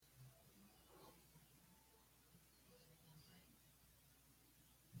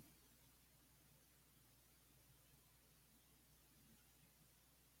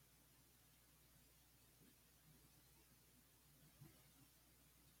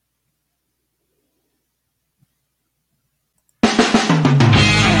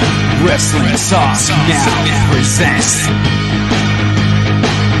Wrestling Talk Now presents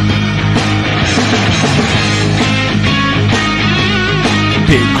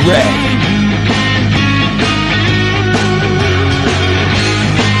Big Red,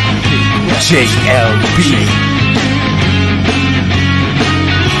 JLB,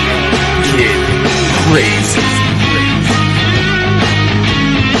 Get Crazy.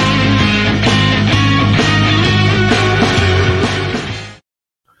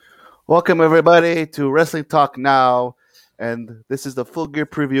 Welcome everybody to Wrestling Talk Now, and this is the Full Gear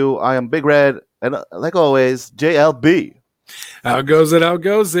preview. I am Big Red, and like always, JLB. How goes it? How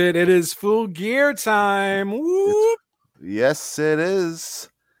goes it? It is Full Gear time. Whoop. Yes, it is,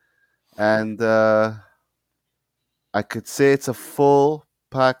 and I could say it's a full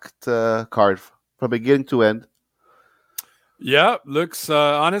packed card from beginning to end. Yeah, looks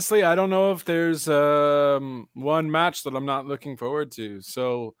honestly, I don't know if there's one match that I'm not looking forward to.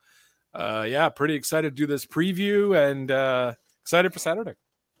 So yeah, pretty excited to do this preview and excited for Saturday.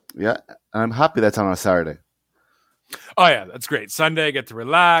 Yeah, and I'm happy that's on a Saturday. Oh yeah, that's great. Sunday, I get to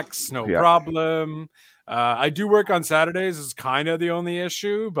relax, no Yeah. problem. I do work on Saturdays is kind of the only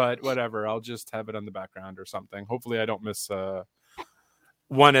issue, but whatever. I'll just have it on the background or something. Hopefully I don't miss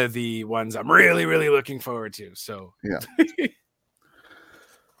one of the ones I'm really, really looking forward to. So Yeah.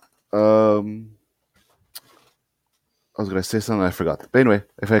 I was gonna say something I forgot, but anyway,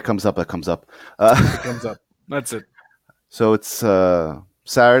 if it comes up, it comes up. It comes up. That's it. So it's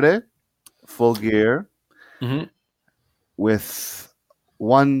Saturday, Full Gear. Mhm. With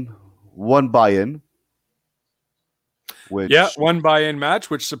one buy-in, which one buy-in match,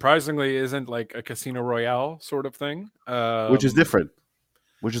 which surprisingly isn't like a Casino Royale sort of thing, which is different,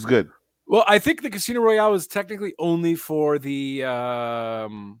 which is good. Well, I think the Casino Royale is technically only for the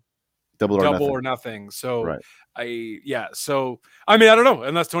Double or nothing. So right. So I mean, I don't know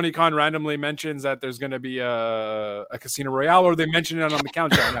unless Tony Khan randomly mentions that there's going to be a Casino Royale, or they mention it on the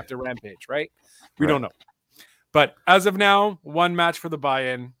countdown after Rampage, right? We don't know. But as of now, one match for the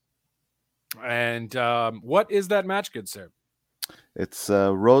buy-in. And what is that match, good sir? It's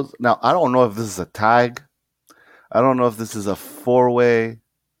Rose. Now, I don't know if this is a tag. I don't know if this is a four-way.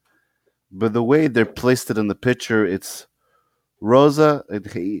 But the way they're placed it in the picture, it's Rosa and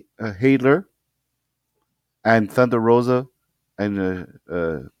Hadler and Thunder Rosa and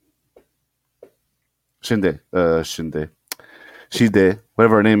Shide,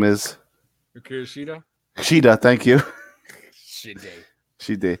 whatever her name is. Shida? Shida, thank you. Shide.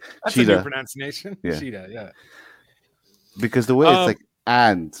 That's a new pronunciation. Yeah. Shida, yeah. Because the way it's like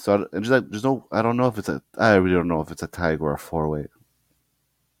so there's no. I don't know if it's I really don't know if it's a tag or a four-way.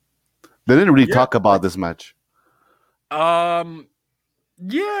 They didn't really talk about this match. Yeah,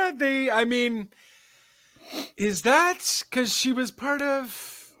 I mean, is that because she was part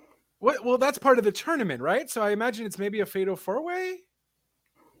of what? Well, that's part of the tournament, right? So I imagine it's maybe a fatal four-way.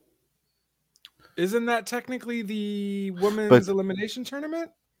 Isn't that technically the women's elimination tournament?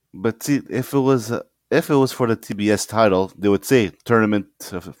 But see, if it was for the TBS title, they would say tournament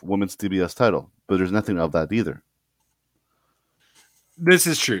of women's TBS title. But there's nothing of that either. This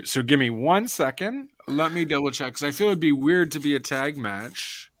is true. So give me 1 second. Let me double check because I feel it'd be weird to be a tag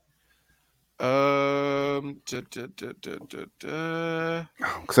match. Because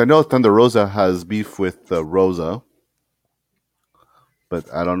I know Thunder Rosa has beef with Rosa.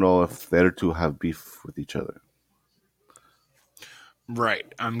 But I don't know if the other two have beef with each other. Right.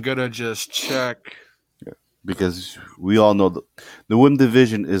 I'm going to just check. Yeah. Because we all know the women's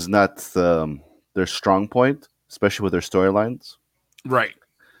division is not their strong point, especially with their storylines. Right.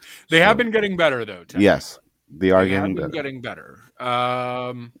 They have been getting better, though. Yes. They are getting better.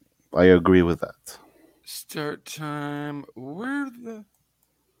 I agree with that. Start time. Where the...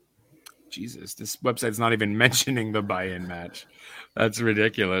 Jesus, this website's not even mentioning the buy-in match. That's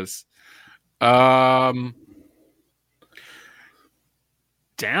ridiculous. Damn.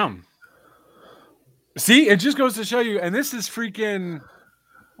 See, it just goes to show you, and this is freaking,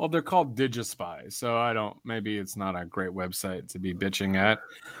 well, they're called Digispy, so maybe it's not a great website to be bitching at.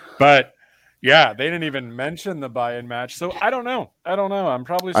 But yeah, they didn't even mention the buy-in match, so I don't know. I'm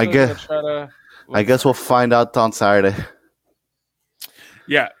probably still going to try to... I guess we'll find out on Saturday.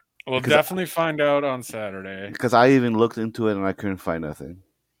 Yeah. We'll definitely find out on Saturday. Because I even looked into it and I couldn't find nothing.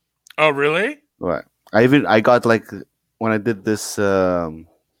 Oh, really? Right. I got like when I did this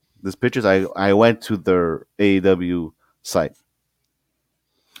pictures, I went to their AEW site.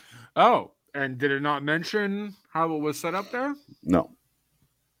 Oh, and did it not mention how it was set up there? No.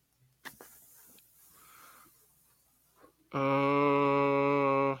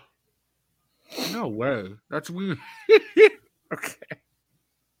 No way. That's weird. Okay.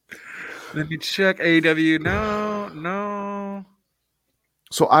 Let me check AEW. No.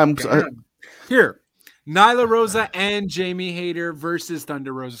 So I'm Damn. Here, Nyla Rosa and Jamie Hayter versus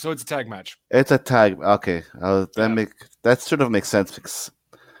Thunder Rosa. So it's a tag match. it's a tag. Okay, Yeah. that sort of makes sense. Because,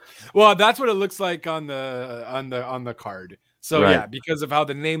 Well, that's what it looks like on the card. So Right. yeah, because of how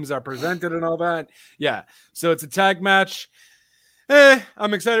the names are presented and all that. Yeah. So it's a tag match.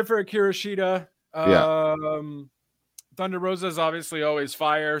 I'm excited for Akira Shida. Yeah. Thunder Rosa is obviously always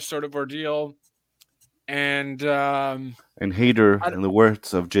fire, sort of ordeal. And And Hater, I- in the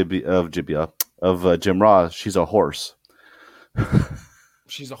words of Jim Ross, she's a horse.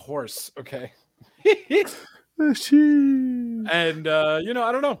 she's a horse. Okay. She. And I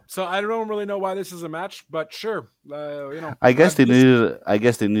don't know. So I don't really know why this is a match, but sure. I guess they I've just- needed. I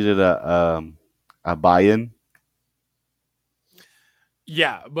guess they needed a buy-in.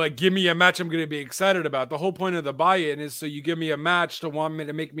 Yeah, but give me a match I'm going to be excited about. The whole point of the buy-in is so you give me a match to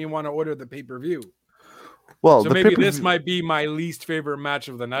make me want to order the pay-per-view. Well, So the maybe pay-per-view, this might be my least favorite match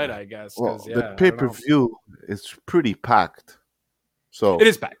of the night, I guess. well, 'Cause, the I don't know. pay-per-view is pretty packed. So It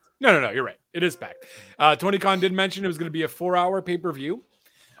is packed. No, you're right. It is packed. Tony Khan did mention it was going to be a 4-hour pay-per-view.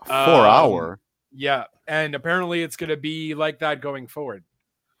 4 hour. Yeah, and apparently it's going to be like that going forward.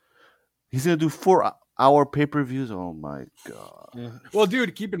 He's gonna do 4 hour pay-per-views. Oh my god! Well,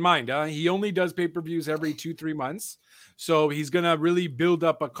 dude, keep in mind, he only does pay-per-views every 2-3 months. So he's going to really build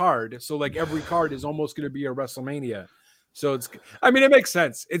up a card. So like every card is almost going to be a WrestleMania. So it makes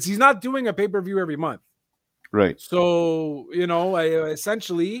sense. He's not doing a pay-per-view every month. Right. So,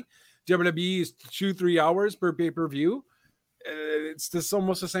 essentially WWE is 2-3 hours per pay-per-view. It's just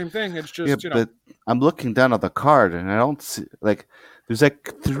almost the same thing. It's just, But I'm looking down at the card and I don't see there's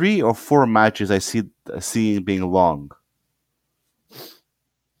like 3 or 4 matches I seeing being long.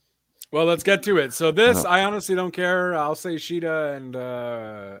 Well, let's get to it. So this, I honestly don't care. I'll say Shida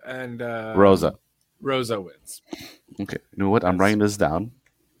and Rosa. Rosa wins. Okay. You know what? I'm writing this down.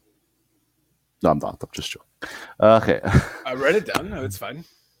 No, I'm not. I'm just joking. Okay. I read it down. No, it's fine.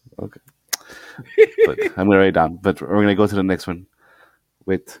 Okay. But I'm gonna write it down. But we're gonna go to the next one.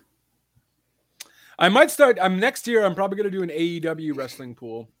 Wait. I might start. Next year. I'm probably going to do an AEW wrestling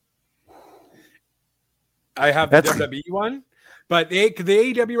pool. I have the WWE one, but the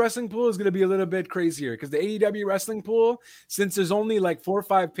AEW wrestling pool is going to be a little bit crazier because the AEW wrestling pool, since there's only like 4 or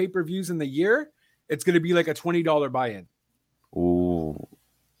 5 pay-per-views in the year, it's going to be like a $20 buy-in. Ooh.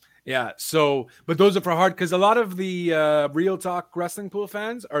 Yeah. So, but those are for hard because a lot of the Real Talk wrestling pool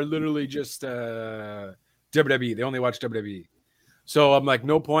fans are literally just WWE. They only watch WWE. So I'm like,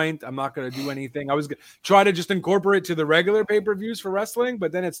 no point. I'm not going to do anything. I was going to try to just incorporate to the regular pay-per-views for wrestling,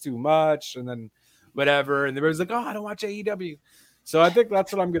 but then it's too much. And then whatever. And everybody's like, oh, I don't watch AEW. So I think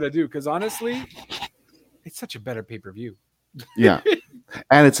that's what I'm going to do. Because honestly, it's such a better pay-per-view. Yeah.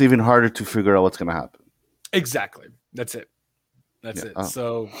 And it's even harder to figure out what's going to happen. Exactly. That's it. That's it. Oh.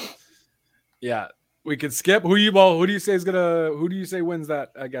 So yeah, we could skip. Who do you say wins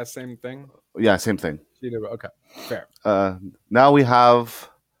that? I guess same thing. Yeah, same thing. Okay, fair. Now we have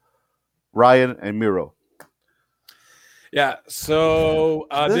Ryan and Miro. Yeah. So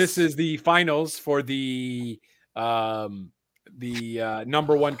this is the finals for the number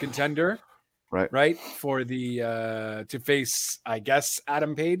one contender, right? For the to face, I guess,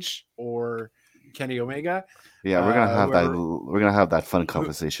 Adam Page or Kenny Omega. Yeah, we're gonna have we're gonna have that fun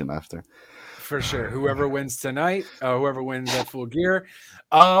conversation after. For sure. Whoever wins tonight, whoever wins at Full Gear.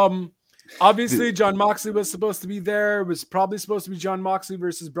 Obviously, John Moxley was supposed to be there. It was probably supposed to be John Moxley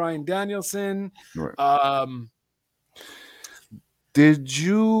versus Bryan Danielson. Right. Did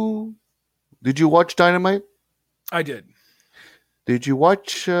you watch Dynamite? I did. Did you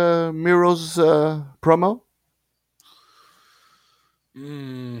watch Miro's promo?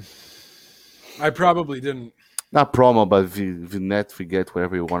 I probably didn't. Not promo, but vignette, forget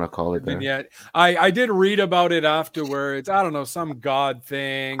whatever you want to call it. Vignette. I did read about it afterwards. I don't know, some God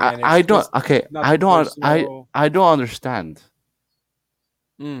thing. And I don't understand.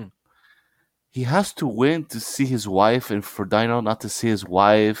 He has to win to see his wife, and for Dino not to see his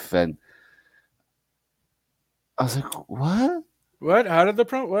wife, and I was like, what? What? How did the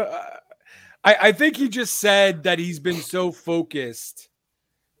promo? What? I think he just said that he's been so focused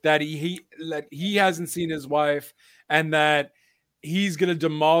that he hasn't seen his wife, and that he's going to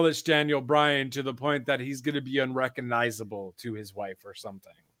demolish Daniel Bryan to the point that he's going to be unrecognizable to his wife or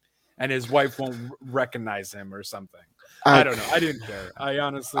something, and his wife won't recognize him or something. I don't know. I didn't care. I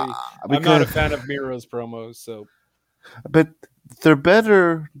honestly, I'm not a fan of Miro's promos. So, but they're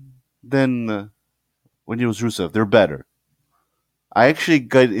better than when he was Rusev. They're better. I actually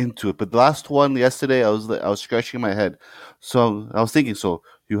got into it, but the last one yesterday, I was scratching my head. So I was thinking, so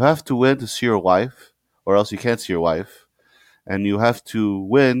You have to win to see your wife, or else you can't see your wife. And you have to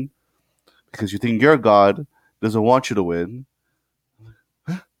win because you think your God doesn't want you to win.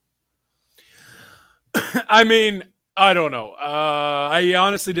 I mean, I don't know. I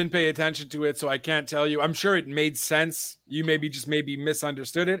honestly didn't pay attention to it, so I can't tell you. I'm sure it made sense. You maybe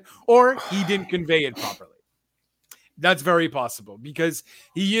misunderstood it, or he didn't convey it properly. That's very possible because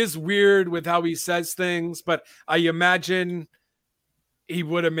he is weird with how he says things, but I imagine he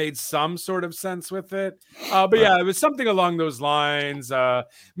would have made some sort of sense with it. But yeah, it was something along those lines.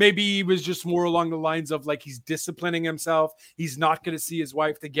 Maybe he was just more along the lines of like he's disciplining himself. He's not going to see his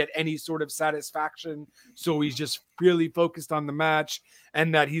wife to get any sort of satisfaction. So he's just really focused on the match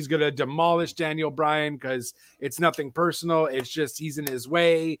and that he's going to demolish Daniel Bryan because it's nothing personal. It's just he's in his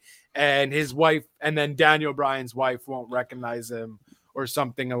way and his wife, and then Daniel Bryan's wife won't recognize him or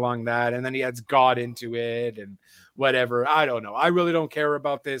something along that. And then he adds God into it and whatever. I don't know. I really don't care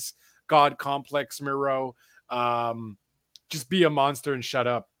about this God complex, Miro. Just be a monster and shut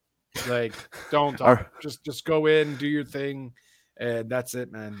up. Like, don't talk. Just go in, do your thing, and that's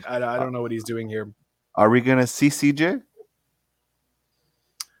it, man. I don't know what he's doing here. Are we gonna see CJ?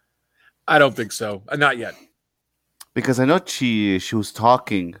 I don't think so. Not yet. Because I know she was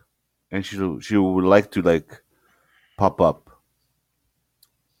talking, and she would like to like pop up.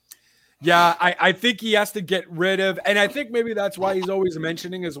 Yeah, I think he has to get rid of, and I think maybe that's why he's always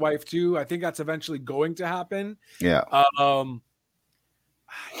mentioning his wife too. I think that's eventually going to happen. Yeah.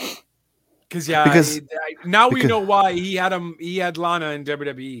 Because we know why he had Lana in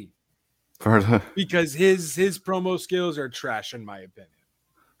WWE. Because his promo skills are trash, in my opinion.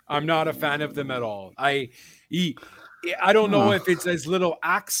 I'm not a fan of them at all. I don't know if it's his little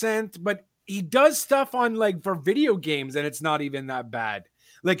accent, but he does stuff on like for video games, and it's not even that bad.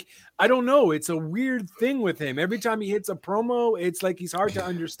 Like, I don't know. It's a weird thing with him. Every time he hits a promo, it's like he's hard to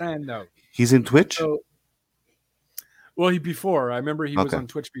understand, though. He's in Twitch? I remember he was on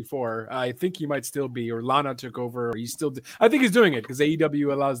Twitch before. I think he might still be, or Lana took over. Or I think he's doing it because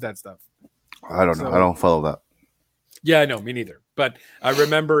AEW allows that stuff. I don't know. I don't follow that. Yeah, no, me neither. But I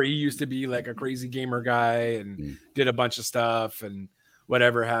remember he used to be like a crazy gamer guy and did a bunch of stuff and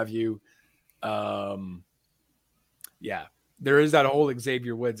whatever have you. Yeah. There is that whole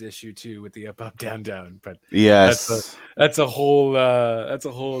Xavier Woods issue too with the up, down, down. But yes, that's a whole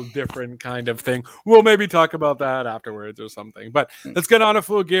different kind of thing. We'll maybe talk about that afterwards or something. But let's get on a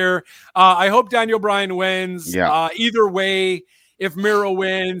Full Gear. I hope Daniel Bryan wins. Yeah. Either way, if Miro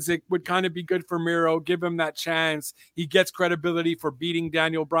wins, it would kind of be good for Miro. Give him that chance. He gets credibility for beating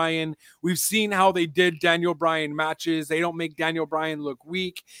Daniel Bryan. We've seen how they did Daniel Bryan matches. They don't make Daniel Bryan look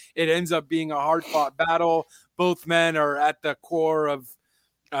weak. It ends up being a hard-fought battle. Both men are at the core of,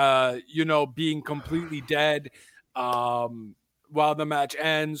 being completely dead while the match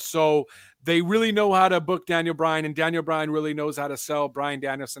ends. So they really know how to book Daniel Bryan, and Daniel Bryan really knows how to sell Bryan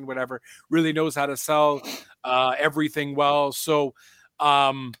Danielson, whatever, really knows how to sell everything well. So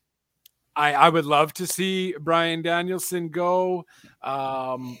I would love to see Bryan Danielson go,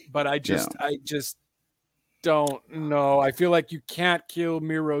 but I just don't know. I feel like you can't kill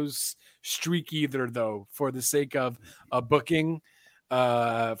Miro's streak either, though, for the sake of a booking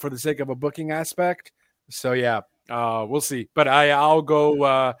aspect. So yeah, we'll see. But I'll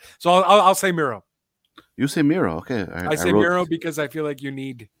go. So I'll say Miro. You say Miro, okay? I say Miro because I feel like you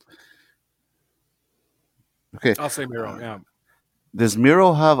need. Okay, I'll say Miro. Yeah. Does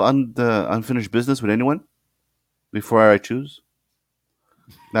Miro have unfinished business with anyone before I choose?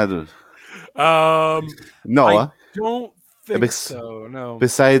 Neither. No. I don't think so. No.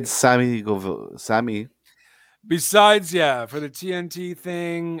 Besides Sammy. Besides, for the TNT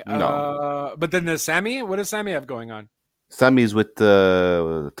thing. No. But then there's Sammy. What does Sammy have going on? Sammy's with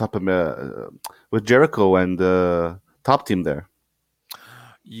with Jericho and Top Team there.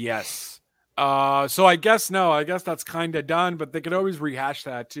 Yes. So I guess that's kind of done, but they could always rehash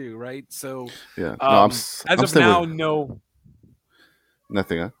that too, right? So yeah. As of now, no.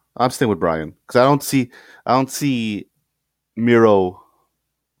 Nothing. Huh? I'm staying with Bryan because I don't see Miro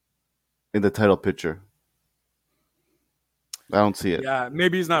in the title picture. I don't see it. Yeah,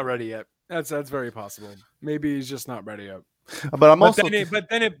 maybe he's not ready yet. That's very possible. Maybe he's just not ready yet. But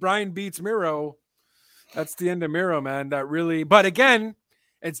then if Bryan beats Miro, that's the end of Miro, man. That really. But again,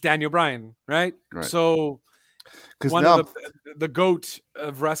 it's Daniel Bryan, right? So one of the GOAT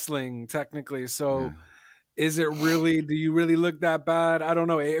of wrestling, technically. So is it really? Do you really look that bad? I don't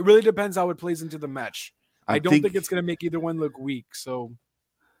know. It really depends how it plays into the match. I don't think it's going to make either one look weak. So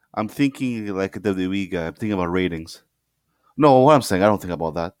I'm thinking like a WWE guy. I'm thinking about ratings. No, what I'm saying, I don't think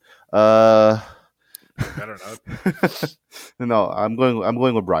about that. I don't know. No, I'm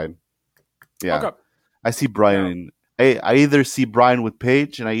going with Brian. Yeah. Okay. I see Brian. I either see Brian with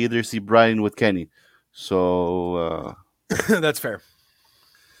Paige and I either see Brian with Kenny. So That's fair.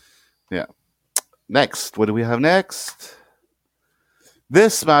 yeah. Next, what do we have next?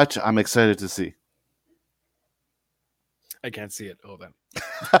 This match I'm excited to see. I can't see it. Hold on.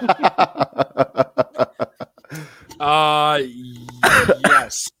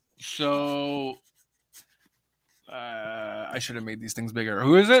 Yes. So I should have made these things bigger.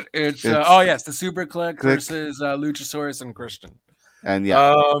 Who is it? It's yes, the Super Click versus Luchasaurus and Christian. And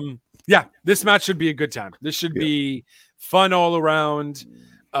yeah, this match should be a good time. This should be fun all around.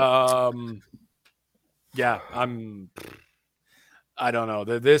 Yeah, I don't know.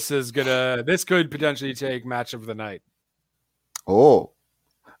 This could potentially take match of the night. Oh,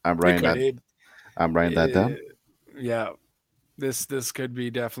 I'm writing that. I'm writing that down. Yeah, this could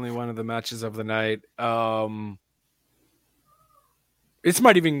be definitely one of the matches of the night. This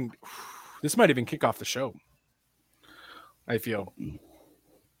might even kick off the show. I feel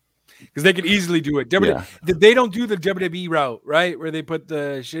because they could easily do it. They don't do the WWE route, right? Where they put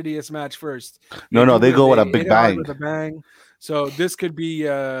the shittiest match first. They go with a big bang. With a bang. So this could be.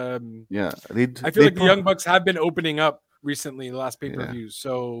 I feel like the Young Bucks have been opening up recently, the last pay-per-views.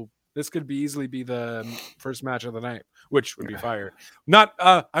 So this could easily be the first match of the night, which would be fire. Not.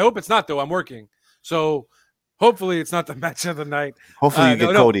 I hope it's not though. I'm working, so hopefully it's not the match of the night. Hopefully you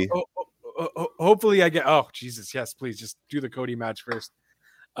get Cody. Hopefully I get. Oh Jesus, yes, please just do the Cody match first.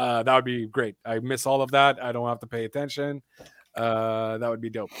 That would be great. I miss all of that. I don't have to pay attention. That would be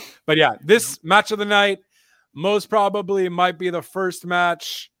dope. But yeah, this match of the night most probably might be the first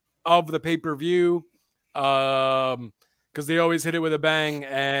match of the pay-per-view. Because they always hit it with a bang.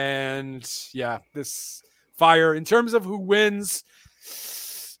 And yeah, this fire. In terms of who wins,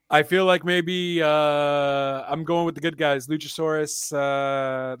 I feel like maybe I'm going with the good guys. Luchasaurus,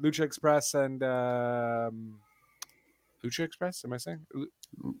 Lucha Express, and Lucha Express, am I saying?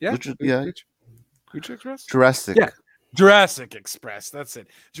 Yeah. Lucha Express? Jurassic. Yeah. Jurassic Express. That's it.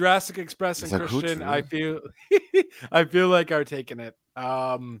 Jurassic Express and Christian, I feel like are taking it.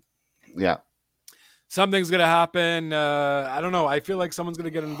 Yeah. Something's gonna happen. I don't know. I feel like someone's gonna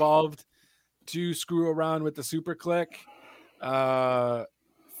get involved to screw around with the Super Click.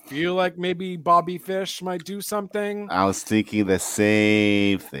 Feel like maybe Bobby Fish might do something. I was thinking the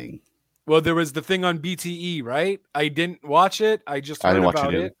same thing. Well, there was the thing on BTE, right? I didn't watch it. I just heard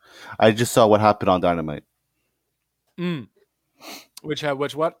about it. I just saw what happened on Dynamite. Which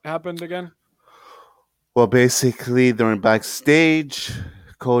what happened again? Well, basically, during backstage,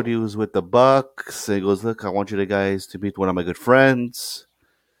 Cody was with the Bucks. And he goes, "Look, I want you guys to meet one of my good friends,"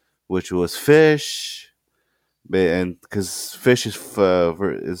 which was Fish. And because Fish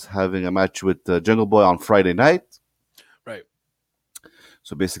is having a match with Jungle Boy on Friday night, right?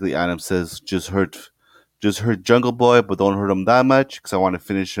 So basically, Adam says, "Just hurt Jungle Boy, but don't hurt him that much because I want to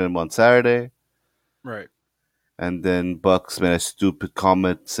finish him on Saturday." Right. And then Bucks made a stupid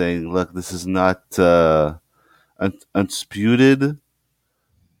comment saying, "Look, this is not undisputed.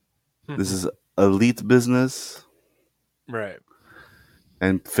 This is elite business." Right.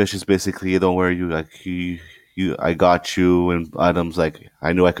 And Fish is basically, "Don't worry, I got you." And Adam's like,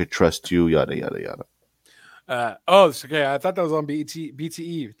 "I knew I could trust you." Yada yada yada. Okay. I thought that was on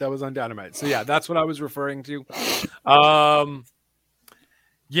BTE. That was on Dynamite. So yeah, that's what I was referring to.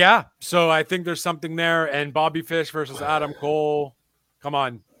 Yeah. So I think there's something there. And Bobby Fish versus Adam Cole. Come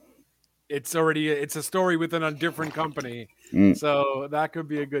on, it's a story within a different company. So that could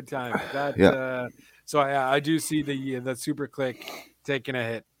be a good time. So I do see the Super Click taking a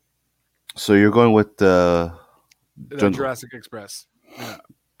hit. So you're going with the Jurassic Express,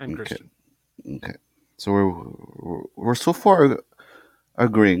 and Christian. Okay. So we're so far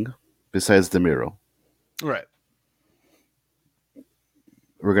agreeing. Besides the Miro, right?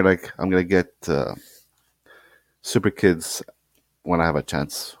 I'm gonna get Super Kids when I have a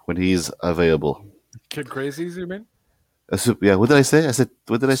chance, when he's available. Kid Crazies, you mean? Yeah. What did I say?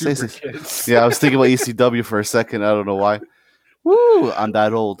 What did I say? Kids. Yeah, I was thinking about ECW for a second. I don't know why. Woo! I'm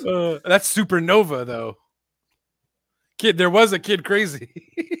that old. That's Supernova, though. There was a Kid Crazy.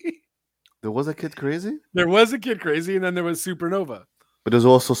 There was a Kid Crazy? There was a Kid Crazy, and then there was Supernova. But there's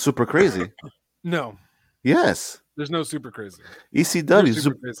also Super Crazy. No. Yes. There's no Super Crazy. ECW.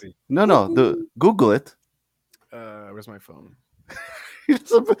 Super Crazy. No. Google it. Where's my phone?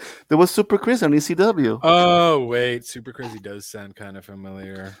 There was Super Crazy on ECW. Oh, wait. Super Crazy does sound kind of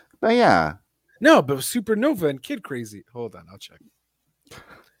familiar. But yeah. No, but Supernova and Kid Crazy. Hold on, I'll check.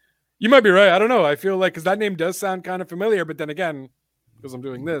 You might be right. I don't know. I feel like because that name does sound kind of familiar, but then again, because I'm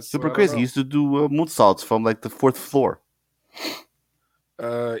doing this. Super so I crazy. don't He used to do moonsaults from like the 4th floor.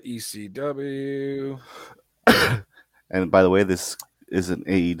 know. ECW. And by the way, this is an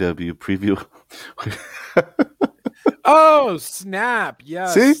AEW preview. Oh snap!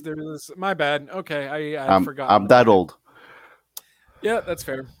 Yes, See? there's my bad. Okay, I forgot. I'm that old. Yeah, that's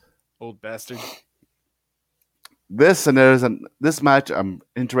fair. Old bastard. This match I'm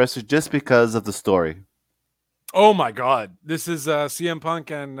interested just because of the story. Oh my god, this is CM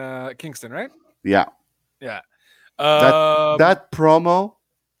Punk and Kingston, right? Yeah, Yeah. that promo.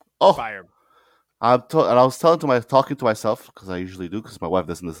 Oh, Fire. and I was talking to myself because I usually do because my wife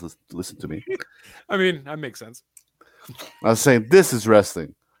doesn't listen to me. I mean, that makes sense. I was saying this is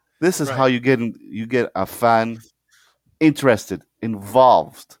wrestling. This is Right. how you get a fan interested,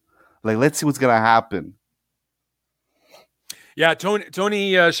 involved. Like, let's see what's gonna happen. Yeah,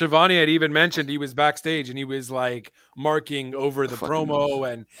 Tony Schiavone had even mentioned he was backstage and he was like marking over the Fucking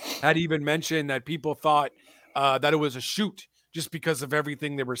promo and had even mentioned that people thought that it was a shoot just because of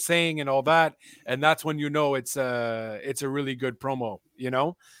everything they were saying and all that. And that's when you know it's a really good promo, you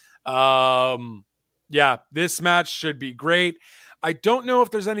know? Yeah, this match should be great. I don't know if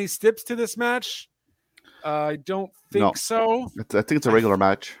there's any steps to this match. I don't think No. so. I think it's a regular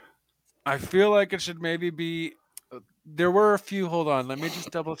match. I feel like it should maybe be. There were a few. Hold on, let me just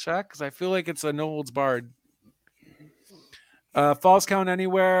double check because I feel like it's a no holds barred. Falls count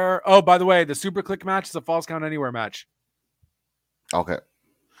anywhere. Oh, by the way, the Super Click match is a falls count anywhere match, Okay.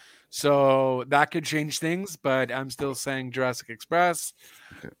 so that could change things. But I'm still saying Jurassic Express.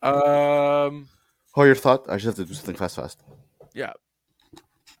 Okay. Um, Hold your thought. I just have to do something fast. yeah.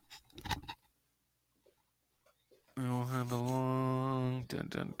 We'll have a long dun,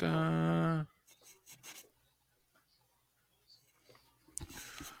 dun, dun.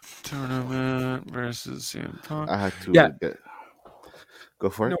 Tournament versus CM Punk. I had to Yeah. go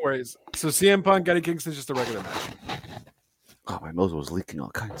for it. No worries. So CM Punk, Eddie Kingston is just a regular match. Oh, my nose was leaking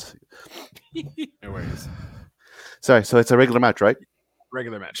all kinds. No worries. Sorry, so it's a regular match, right?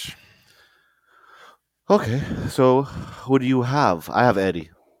 Regular match. Okay, so who do you have? I have Eddie.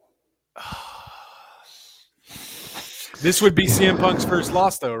 This would be CM Punk's first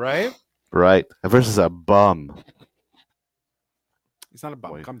loss, though, right? Right. Versus a bum. He's not a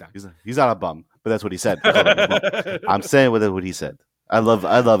bum. Boy, Calm down. He's not a bum, but that's what he said. I'm saying what he said. I love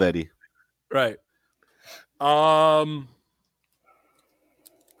Eddie. Right.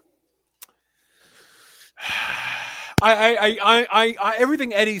 I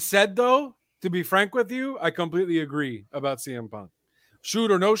everything Eddie said, though, to be frank with you, I completely agree about CM Punk. Shoot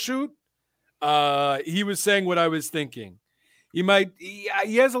or no shoot, he was saying what I was thinking. He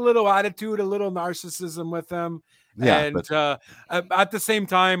has a little attitude, a little narcissism with him. Yeah, and at the same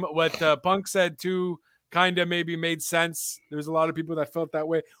time, what Punk said too kind of maybe made sense. There's a lot of people that felt that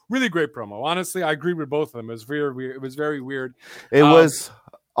way. Really great promo. Honestly, I agree with both of them. It was very weird. It was very weird. It was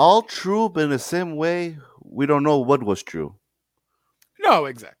all true, but in the same way, we don't know what was true. No,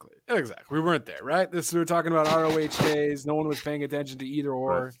 exactly. We weren't there, right? We were talking about ROH days. No one was paying attention to either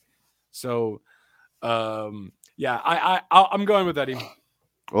or. Right. So, yeah, I'm going with Eddie.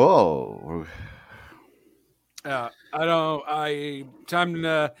 Oh.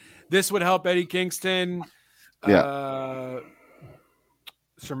 This would help Eddie Kingston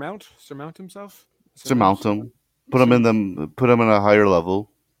surmount himself. Surmount him. Put him in a higher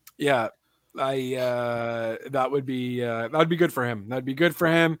level. Yeah. That would be good for him. That'd be good for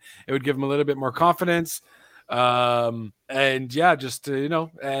him. It would give him a little bit more confidence. And yeah, just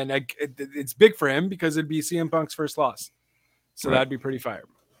it's big for him because it'd be CM Punk's first loss. So That'd be pretty fire.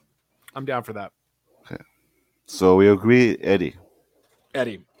 I'm down for that. Okay. So we agree, Eddie.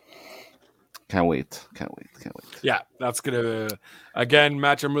 Can't wait. Yeah, that's gonna again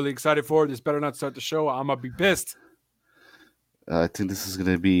match I'm really excited for. This better not start the show. I'm gonna be pissed. I think this is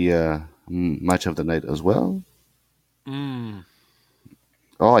gonna be match of the night as well. Oh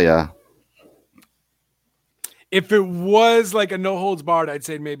yeah. If it was like a no holds barred, I'd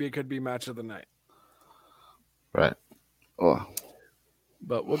say maybe it could be match of the night. Right. Oh.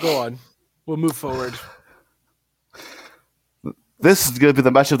 But we'll go on. We'll move forward. This is going to be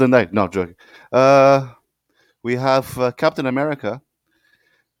the match of the night. No, joking. We have Captain America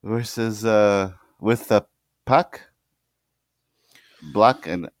versus with Pac, Black,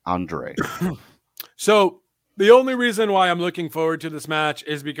 and Andre. So the only reason why I'm looking forward to this match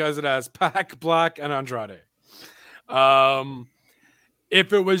is because it has Pac, Black, and Andrade.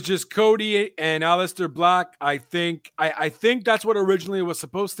 If it was just Cody and Aleister Black, I think that's what originally was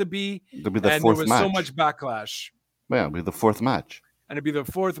supposed to be. It'll be the and fourth there was match. so much backlash. Yeah, it'll be the fourth match. And it'd be the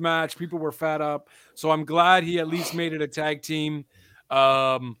fourth match. People were fed up. So I'm glad he at least made it a tag team.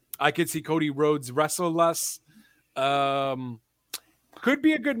 I could see Cody Rhodes wrestle less. Could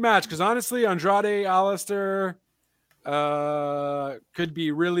be a good match because honestly, Andrade, Alistair could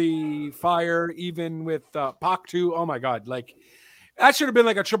be really fire, even with Pac too. Oh my god, like that should have been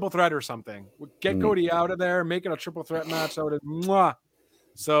like a triple threat or something. Get Cody out of there, make it a triple threat match. That would have mwah.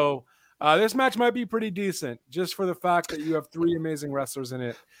 So this match might be pretty decent just for the fact that you have three amazing wrestlers in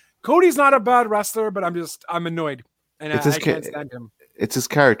it. Cody's not a bad wrestler, but I'm annoyed and I can't stand him. It's his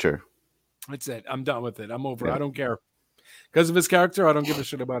character. That's it. I'm done with it. I'm over. Yeah. I don't care. Because of his character, I don't give a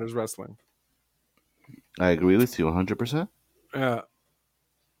shit about his wrestling. I agree with you 100%. Yeah.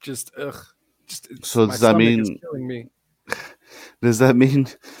 Just, ugh. So does that mean... killing me. Does that mean...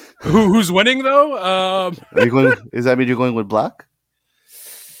 Who's winning, though? Are you going? Does that mean you're going with Black?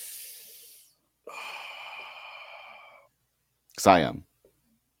 Because I am.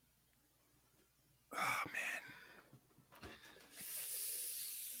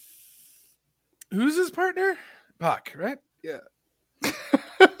 Who's his partner? Pac, right? Yeah.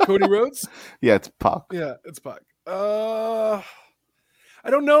 Cody Rhodes? Yeah, it's Pac. Yeah, it's Pac. I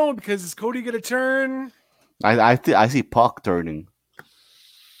don't know because is Cody gonna turn? I see Pac turning.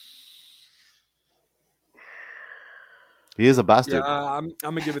 He is a bastard. Yeah, I'm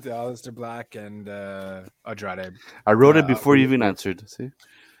gonna give it to Aleister Black and Andrade. I wrote it before you even answered. See?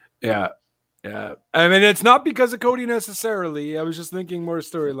 Yeah. I mean, it's not because of Cody necessarily. I was just thinking more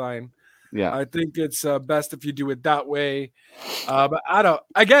storyline. Yeah, I think it's best if you do it that way. But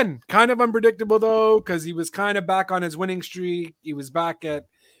again, kind of unpredictable though, because he was kind of back on his winning streak. He was back at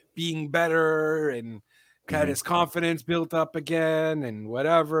being better and had his confidence built up again and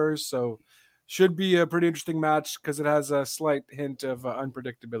whatever. So should be a pretty interesting match because it has a slight hint of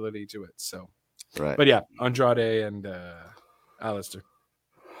unpredictability to it. So, right. But yeah, Andrade and Aleister.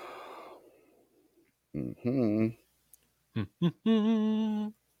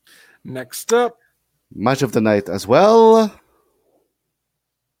 Next up, match of the night as well.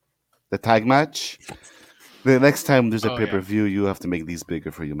 The tag match. The next time there's a pay-per-view, you have to make these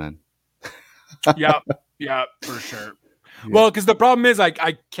bigger for you, man. yeah, for sure. Yeah. Well, because the problem is I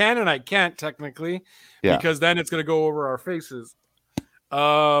can and I can't technically, because then it's gonna go over our faces.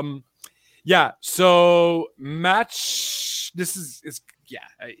 Yeah. So match. This is it's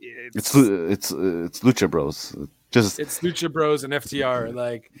Lucha Bros. It's Lucha Bros and FTR.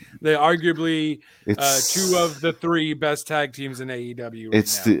 Like they arguably two of the three best tag teams in AEW.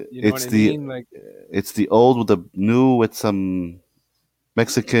 It's the old with the new with some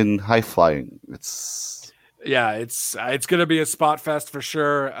Mexican high flying. It's gonna be a spot fest for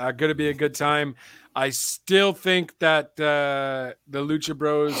sure. Gonna be a good time. I still think that the Lucha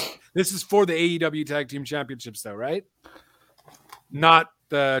Bros. This is for the AEW Tag Team Championships, though, right? Not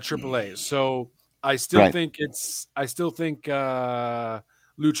the AAA. So. I still think Lucha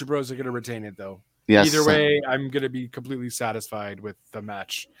Bros are going to retain it though. Yes. Either way, I'm going to be completely satisfied with the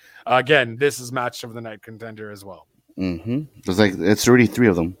match. Again, this is match of the night contender as well. Mm-hmm. It's already three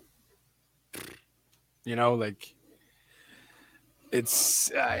of them. You know, like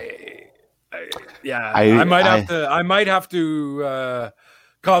it's I might have to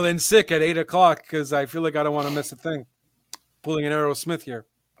call in sick at 8:00 because I feel like I don't want to miss a thing. Pulling an Aerosmith here.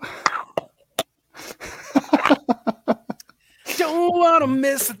 Don't want to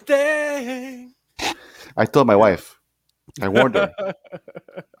miss a thing. I told my wife. I warned her.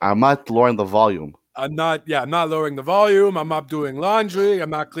 I'm not lowering the volume. I'm not lowering the volume. I'm not doing laundry. I'm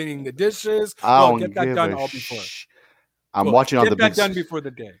not cleaning the dishes. Get that done all before. I'm watching on the big Get that done before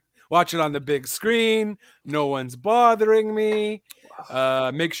the day. Watch it on the big screen. No one's bothering me.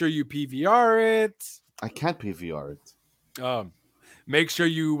 Make sure you PVR it. I can't PVR it. Make sure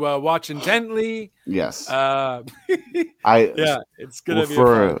you watch intently. Yes. It's gonna be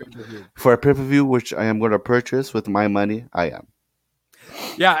for a pay-per-view, which I am going to purchase with my money. I am.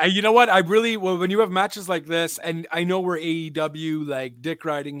 Yeah, and you know what? When you have matches like this, and I know we're AEW like dick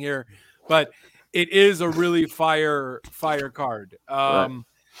riding here, but it is a really fire card. Right.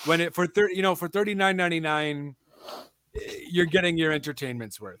 When for $39.99, you're getting your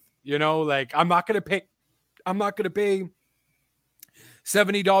entertainment's worth. You know, like I'm not gonna pay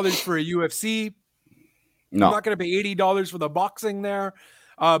 $70 for a UFC. No. I'm not going to pay $80 for the boxing there,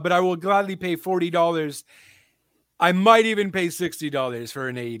 but I will gladly pay $40. I might even pay $60 for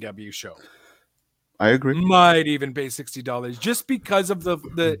an AEW show. I agree. Might even pay $60 just because of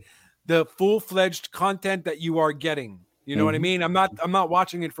the full-fledged content that you are getting. You know what I mean? I'm not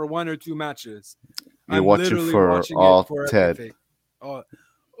watching it for one or two matches. You're watching for all 10.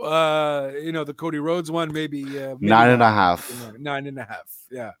 The Cody Rhodes one, maybe 9.5.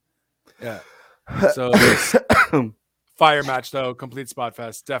 9.5. Yeah. So Fire match though, complete spot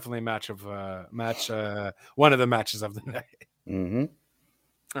fest. Definitely one of the matches of the night. Mm-hmm.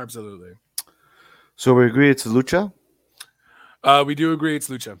 Absolutely. So we agree it's Lucha. We do agree it's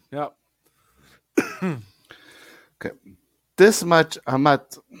Lucha. Yeah. Okay. This match, I'm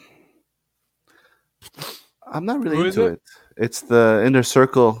not really Who is into it? it. It's the Inner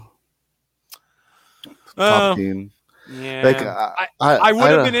Circle top Oh, team. yeah. Like I would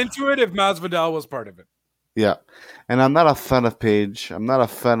have don't- been into it if Masvidal was part of it. Yeah, and I'm not a fan of Paige. I'm not a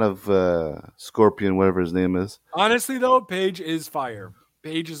fan of Scorpion, whatever his name is. Honestly, though, Paige is fire.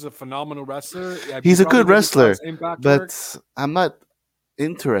 Paige is a phenomenal wrestler. Yeah, He's a probably good did his wrestler, last Impact work. but I'm not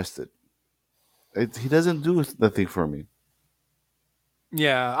interested. He doesn't do nothing for me.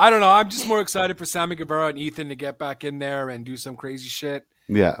 Yeah, I don't know. I'm just more excited for Sammy Guevara and Ethan to get back in there and do some crazy shit.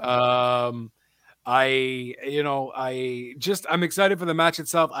 Yeah, I'm excited for the match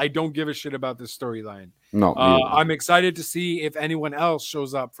itself. I don't give a shit about this storyline. no. I'm excited to see if anyone else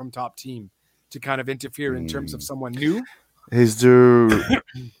shows up from top team to kind of interfere in terms of someone new. Is there?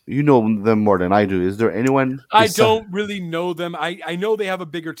 You know them more than I do. Is there anyone? I don't really know them. I know they have a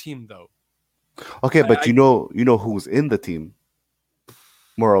bigger team though. Okay, but you know who's in the team,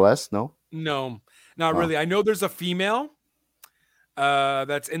 more or less. No. No, not really. I know there's a female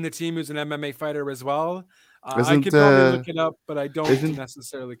that's in the team who's an MMA fighter as well. I could probably look it up, but I don't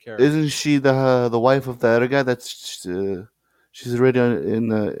necessarily care. Isn't she the wife of the other guy? That's she's already in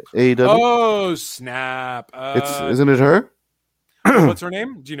AEW. Oh snap! Isn't it her? What's her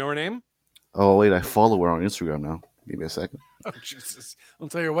name? Do you know her name? Oh wait, I follow her on Instagram now. Give me a second. Oh Jesus!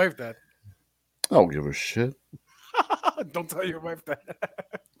 Don't tell your wife that. I don't give a shit. Don't tell your wife that.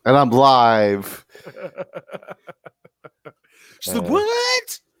 And I'm live. She's like,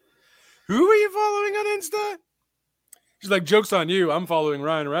 what? Who are you following on Insta? She's like, joke's on you. I'm following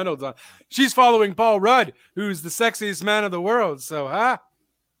Ryan Reynolds on. She's following Paul Rudd, who's the sexiest man of the world. So, huh?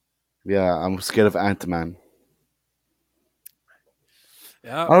 Yeah, I'm scared of Ant-Man.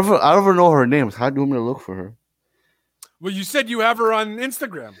 Yeah. I don't even know her name. How do you want me to look for her? Well, you said you have her on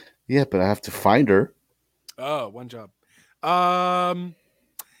Instagram. Yeah, but I have to find her. Oh, one job.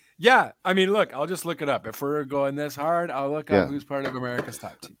 Yeah, I mean, look, I'll just look it up. If we're going this hard, I'll look up who's part of America's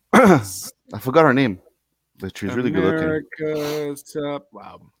top team. I forgot her name, but she's really good looking. America's top.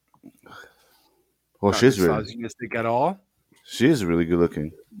 Wow. Well, she's really. Misogynistic at all? She is really good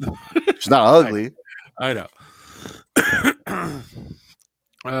looking. She's not ugly. I know.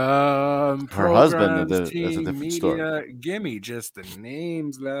 Her husband is a different media, story. Gimme just the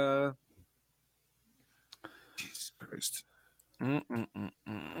names, la. Jesus Christ.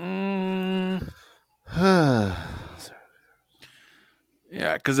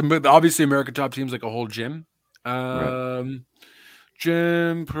 Yeah, because obviously American Top Team's like a whole gym. Right.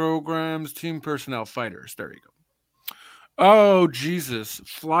 Gym programs, team personnel, fighters. There you go. Oh Jesus,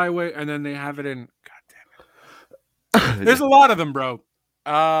 flyweight, and then they have it in. God damn it! There's a lot of them, bro.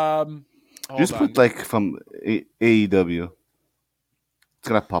 Just put like from AEW. It's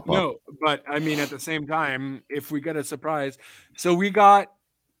gonna pop up. No, but I mean, at the same time, if we get a surprise, so we got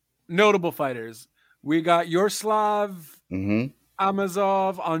notable fighters. We got Yaroslav,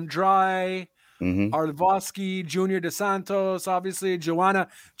 Amazov, Andrade, Arlovsky, Junior Dos Santos, obviously Joanna.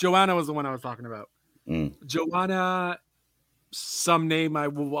 Joanna was the one I was talking about. Joanna, some name I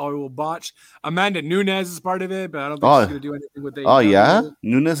will botch. Amanda Nunes is part of it, but I don't think she's going to do anything with it. Oh, yeah?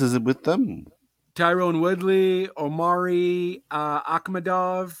 Nunes is with them? Tyrone Woodley, Omari,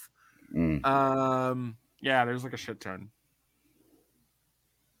 Akhmadov. Yeah, there's like a shit ton.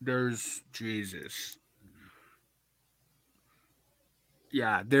 There's Jesus.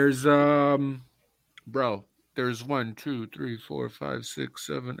 Yeah, there's bro. There's 1, 2, 3, 4, 5, 6,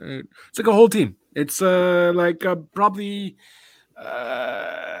 7, 8. It's like a whole team. It's probably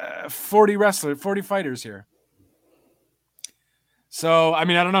 40 wrestlers, 40 fighters here. So, I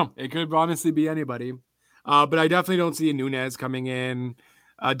mean, I don't know. It could honestly be anybody. But I definitely don't see a Nunes coming in.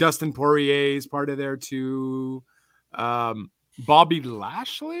 Dustin Poirier is part of there too. Bobby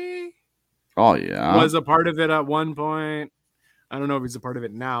Lashley? Oh, yeah. Was a part of it at one point. I don't know if he's a part of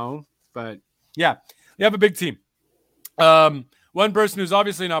it now, but yeah, they have a big team. One person who's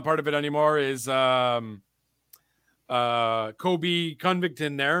obviously not part of it anymore is Kobe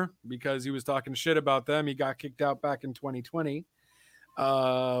Covington there because he was talking shit about them. He got kicked out back in 2020.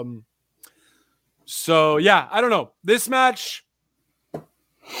 So yeah, I don't know. This match,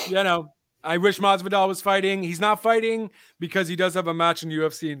 I wish Masvidal was fighting. He's not fighting because he does have a match in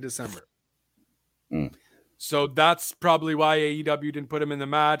UFC in December. So that's probably why AEW didn't put him in the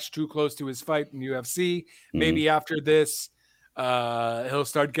match, too close to his fight in UFC. Maybe after this, he'll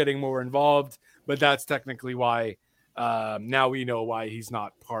start getting more involved, but that's technically why Now we know why he's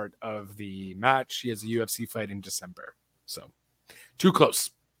not part of the match. He has a UFC fight in December. So too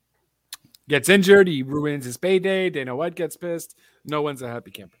close. Gets injured. He ruins his payday. Dana White gets pissed. No one's a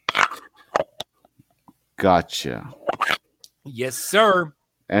happy camper. Gotcha. Yes, sir.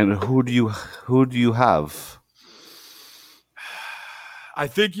 And who do you have? I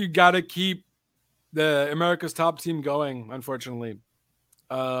think you got to keep the America's Top Team going, unfortunately.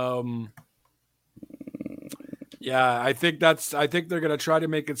 Yeah, I think they're going to try to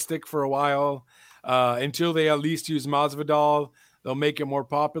make it stick for a while until they at least use Masvidal. They'll make it more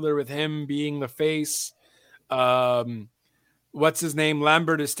popular with him being the face. What's his name?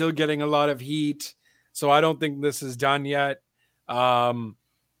 Lambert is still getting a lot of heat. So I don't think this is done yet.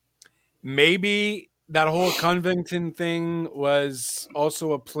 Maybe that whole Covington thing was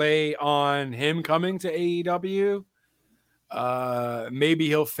also a play on him coming to AEW. Maybe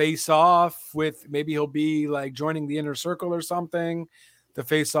he'll face off with, maybe he'll be like joining the Inner Circle or something to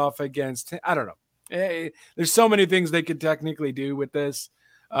face off against, I don't know. There's so many things they could technically do with this,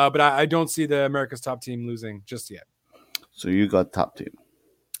 but I don't see the America's Top Team losing just yet. So you got Top Team.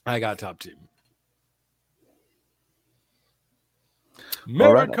 I got Top Team.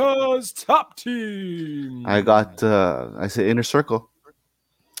 America's Top Team. I got, I say Inner Circle.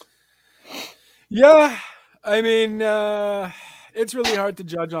 Yeah, I mean, it's really hard to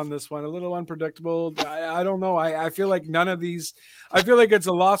judge on this one. A little unpredictable. I don't know. I feel like none of these. I feel like it's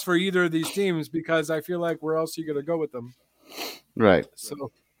a loss for either of these teams because I feel like where else are you going to go with them? Right.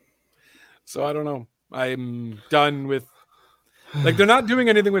 So I don't know. I'm done with. Like they're not doing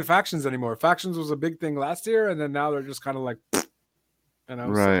anything with factions anymore. Factions was a big thing last year, and then now they're just kind of like,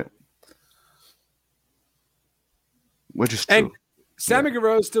 right. So. Which is true. And Sammy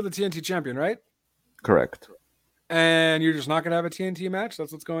Guevara is still the TNT champion, right? Correct. And you're just not going to have a TNT match?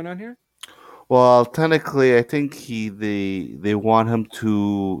 That's what's going on here? Well, technically, I think they want him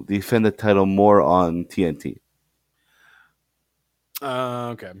to defend the title more on TNT.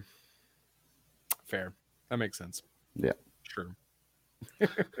 Okay. Fair. That makes sense. Yeah. Sure.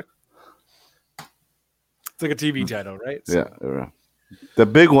 It's like a TV title, right? So. Yeah. The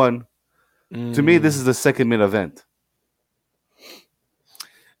big one, to me, this is the second main event.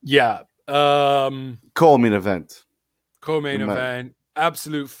 Yeah. Co-main event. Co-main event.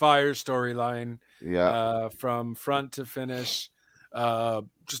 Absolute fire storyline. Yeah. From front to finish.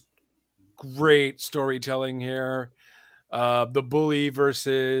 Just great storytelling here. The bully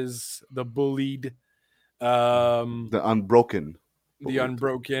versus the bullied. The Unbroken. The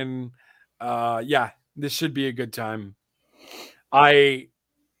Unbroken. Yeah, this should be a good time. I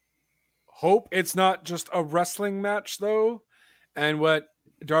hope it's not just a wrestling match, though. And what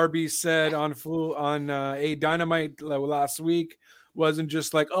Darby said on a Dynamite last week wasn't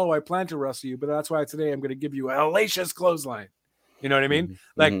just like, oh, I plan to wrestle you, but that's why today I'm going to give you a hellacious clothesline. You know what I mean? Mm-hmm.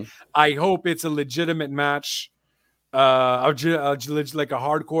 Like, I hope it's a legitimate match, like a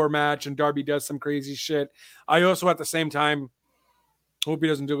hardcore match, and Darby does some crazy shit. I also, at the same time, hope he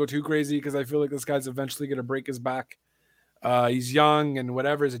doesn't go too crazy because I feel like this guy's eventually going to break his back. He's young and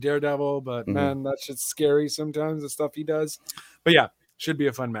whatever, he's a daredevil, but man, that shit's scary sometimes, the stuff he does. But yeah, should be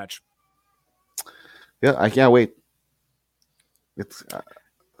a fun match. Yeah, I can't wait. It's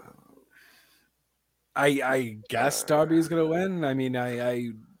I guess Darby's gonna win. I mean,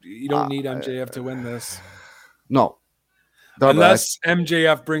 you don't need MJF to win this. No. Darby, unless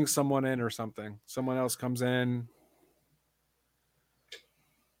MJF brings someone in or something. Someone else comes in.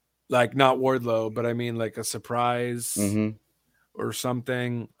 Like not Wardlow, but I mean like a surprise or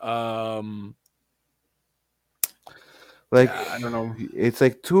something. Like I don't know. It's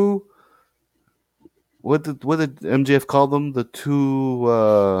like two. What did MJF call them? The two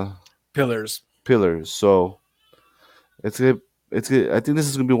pillars. Pillars. So it's good. I think this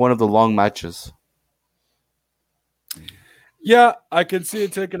is gonna be one of the long matches. Yeah, I can see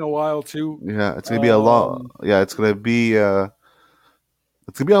it taking a while too. Yeah, it's gonna be a long. Yeah, it's gonna be.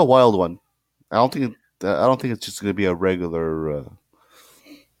 It's gonna be a wild one. I don't think it's just gonna be a regular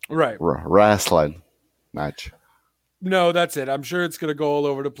wrestling match. No, that's it. I'm sure it's gonna go all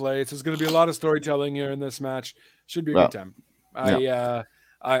over the place. There's gonna be a lot of storytelling here in this match. Should be a good time.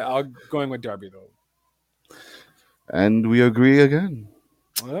 I'll going with Darby though. And we agree again.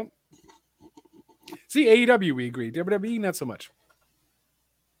 Well, see, AEW we agree. WWE not so much.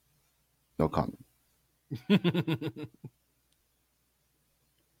 No comment.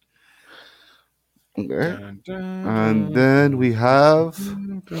 Okay. Dun, dun, and then we have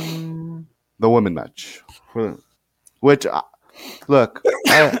the women match, which look,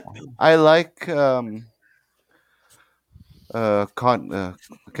 I like I can't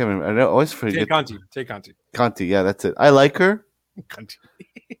remember. I always Tay forget. Conti. Tay Conti. Conti, yeah, that's it. I like her. Conti.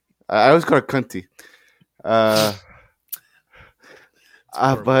 I always call her Conti. Uh,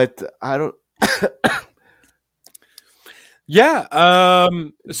 horrible. but I don't. Yeah.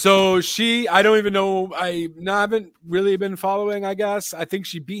 So I don't even know. Haven't really been following, I guess. I think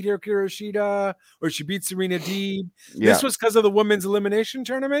she beat Hikaru Shida or she beat Serena Deeb. Yeah, This was because of the women's elimination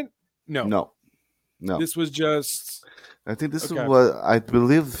tournament? No. no. This was just. I think this Okay. was. I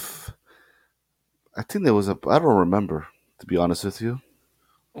believe. I think there was a. I don't remember, to be honest with you.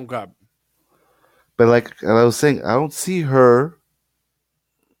 Okay. But like I was saying, I don't see her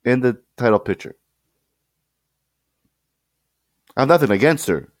in the title picture. I have nothing against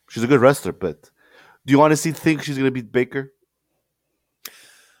her. She's a good wrestler, but do you honestly think she's gonna beat Baker?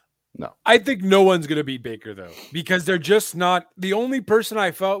 No. I think no one's going to beat Baker, though, because they're just not. The only person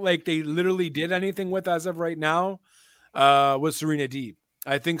I felt like they literally did anything with as of right now was Serena Deeb.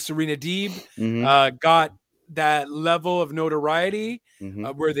 I think Serena Deeb Mm-hmm. got that level of notoriety Mm-hmm.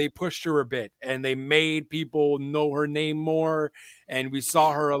 where they pushed her a bit and they made people know her name more, and we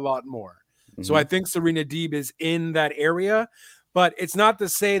saw her a lot more. So I think Serena Deeb is in that area. But it's not to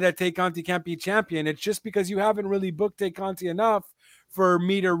say that Tay Conti can't be champion. It's just because you haven't really booked Tay Conti enough for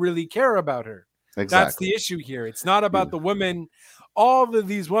me to really care about her. Exactly. That's the issue here. It's not about the women. All of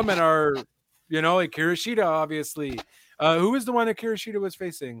these women are, like Kirishida, obviously. Who was the one that Kirishida was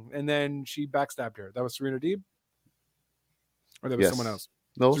facing? And then she backstabbed her. That was Serena Deeb? Or that was someone else?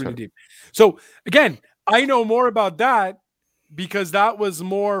 No, Serena Deeb. So, again, I know more about that because that was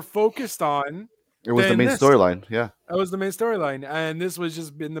more focused on. it was the main storyline. Yeah, that was the main storyline. And this was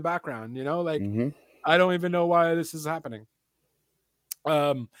just in the background, like Mm-hmm. I don't even know why this is happening.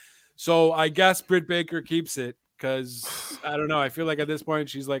 So I guess Britt Baker keeps it because I don't know. I feel like at this point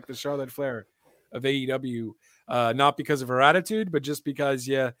she's like the Charlotte Flair of AEW, not because of her attitude, but just because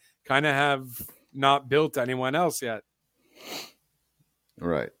you kind of have not built anyone else yet.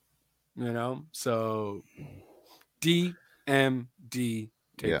 Right. So DMD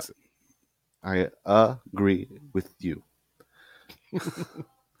takes it. I agree with you.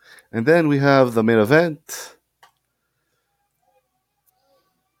 And then we have the main event.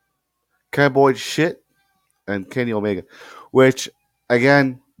 Cowboy Shit and Kenny Omega, which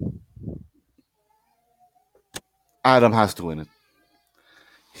again, Adam has to win it.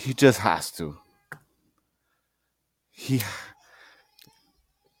 He just has to.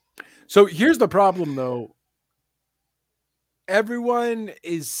 So here's the problem, though. Everyone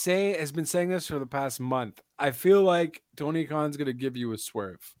has been saying this for the past month. I feel like Tony Khan's gonna give you a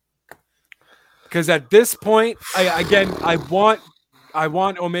swerve because at this point, I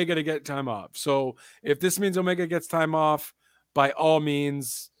want Omega to get time off. So if this means Omega gets time off, by all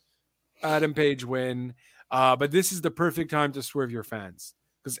means, Adam Page win. But this is the perfect time to swerve your fans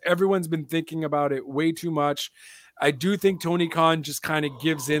because everyone's been thinking about it way too much. I do think Tony Khan just kind of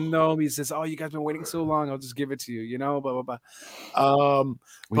gives in, though. He says, "Oh, you guys been waiting so long. I'll just give it to you." Blah blah blah.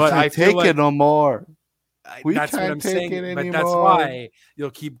 We But can't I feel take it no more. We that's what can't I'm take saying. it But that's anymore. why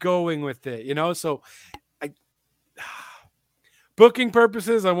you'll keep going with it. So, booking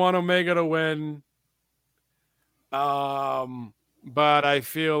purposes, I want Omega to win. But I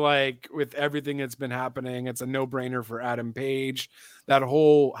feel like with everything that's been happening, it's a no-brainer for Adam Page. That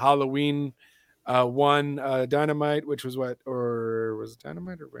whole Halloween Dynamite, which was or was it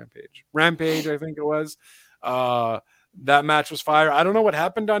Dynamite or Rampage? Rampage, I think it was. That match was fire. I don't know what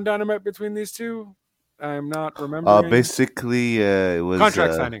happened on Dynamite between these two. I'm not remembering. Basically, it was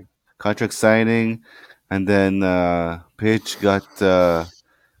contract signing, and then Page got a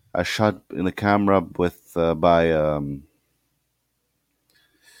shot in the camera by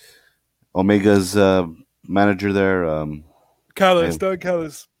Omega's manager there, Don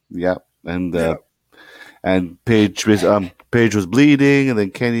Callis. Yeah, and Page was bleeding, and then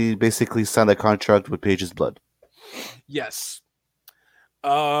Kenny basically signed a contract with Page's blood. Yes.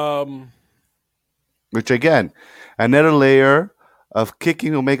 Which again, another layer of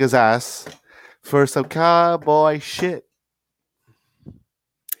kicking Omega's ass for some cowboy shit.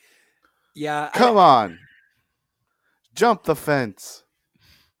 Yeah. Come on. Jump the fence.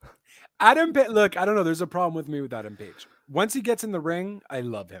 Adam Page, look, I don't know. There's a problem with me with Adam Page. Once he gets in the ring, I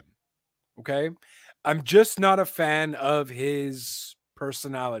love him. Okay? I'm just not a fan of his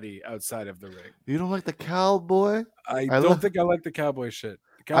personality outside of the ring. You don't like the cowboy? I don't think I like the cowboy shit.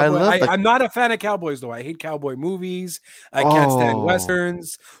 I'm not a fan of cowboys, though. I hate cowboy movies. I can't stand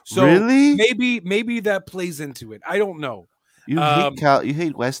westerns. So really? maybe that plays into it. I don't know. You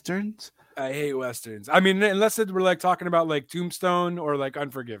hate westerns? I hate westerns. I mean, unless we're like talking about like Tombstone or like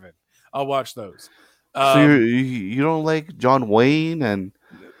Unforgiven, I'll watch those. So Um, you don't like John Wayne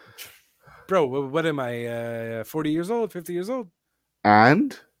bro, what am I? 40 years old, 50 years old?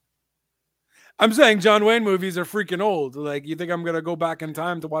 and I'm saying John Wayne movies are freaking old. Like, you think I'm gonna go back in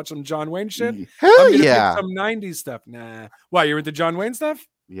time to watch some John Wayne shit? I'm hell gonna pick yeah, some '90s stuff. Nah. Why, you're into John Wayne stuff?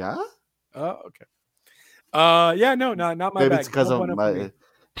 yeah. Oh, okay. Yeah, no, not my Maybe it's bag. because Don't of one up for me.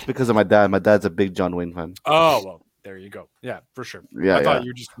 it's because of my dad. My dad's a big John Wayne fan. Oh well, there you go. Yeah, for sure. Yeah, I thought yeah.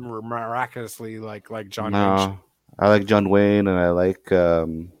 you just were miraculously like John Wayne shit. No, I like John Wayne, and I like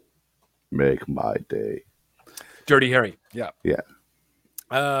Make My Day. Dirty Harry. Yeah. Yeah.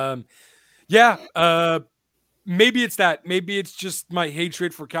 Yeah. Maybe it's that. Maybe it's just my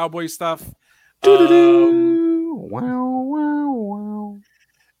hatred for cowboy stuff. Doo-doo-doo. Wow, wow, wow.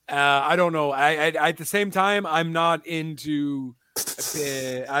 I don't know. I at the same time, I'm not into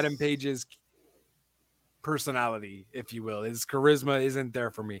Adam Page's personality, if you will. His charisma isn't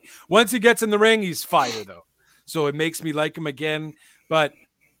there for me. Once he gets in the ring, he's fire though. So it makes me like him again. But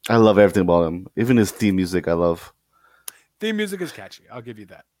I love everything about him. Even his theme music, I love. theme music is catchy. I'll give you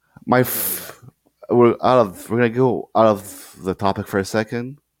that. My we're gonna go out of the topic for a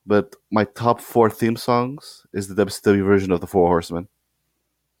second, but my top 4 theme songs is the WCW version of the Four Horsemen,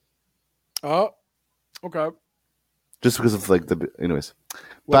 Oh, okay. just because of like the. Anyways,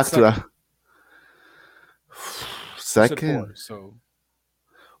 What's back to that. You said Second, 4, so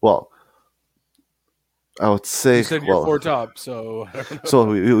well, I would say you said your well. 4 top. So I don't know. So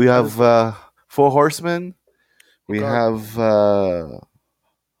we have Four Horsemen. We Okay. have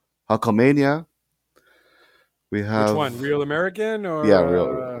Hulkamania. We have Which one? Real American or Yeah,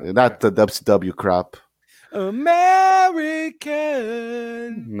 real, not the WCW crap.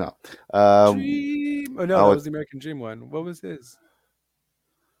 American No. Dream? Oh I no, that would- was the American Dream one. What was his?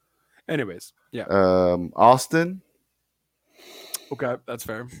 Anyways, yeah. Austin Okay, that's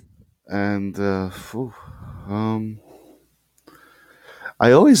fair. and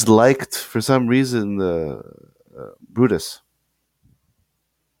I always liked for some reason Brutus.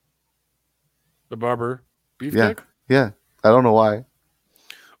 The Barber Yeah, Beefcake. yeah. I don't know why.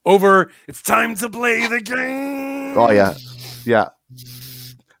 Over. It's time to play the game. Oh yeah, yeah.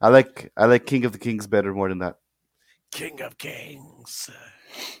 I like King of the Kings better more than that. King of Kings.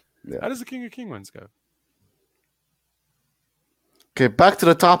 Yeah. How does the King of King ones go? Okay, back to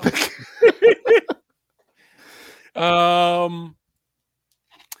the topic.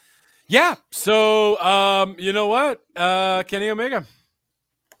 Yeah. So you know what? Kenny Omega.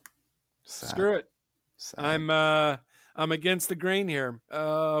 Screw it. I'm against the grain here.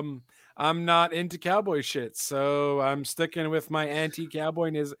 I'm not into cowboy shit, so I'm sticking with my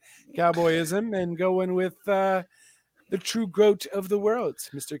anti-cowboyism and going with the true goat of the world,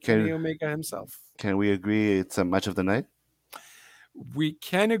 Mr. Kenny Omega himself. Can we agree it's a match of the night? We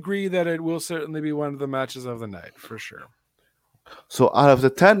can agree that it will certainly be one of the matches of the night, for sure. So out of the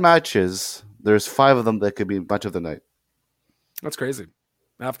 10 matches, there's 5 of them that could be match of the night. That's crazy.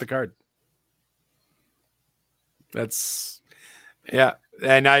 Half the card. That's, yeah.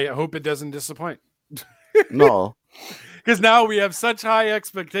 And I hope it doesn't disappoint. No. Because now we have such high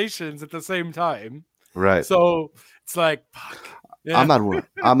expectations at the same time. Right. So it's like, fuck. Yeah. I'm not worried.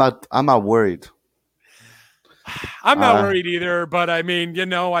 I'm not worried either, but I mean,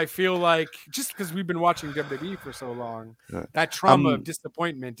 I feel like just because we've been watching WWE for so long, that trauma of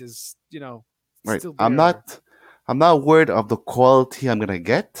disappointment is, right. still I'm there. not worried of the quality I'm gonna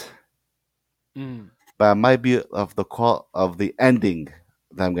get, but I might be of the ending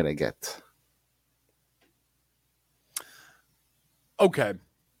that I'm gonna get. Okay,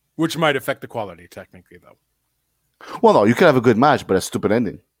 which might affect the quality technically, though. Well, no, you can have a good match, but a stupid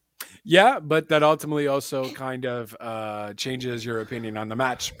ending. Yeah, but that ultimately also kind of changes your opinion on the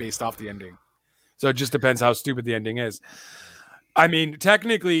match based off the ending. So it just depends how stupid the ending is. I mean,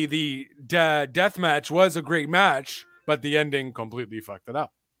 technically, the death match was a great match, but the ending completely fucked it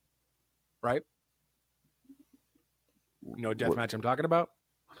up. Right? Death match I'm talking about?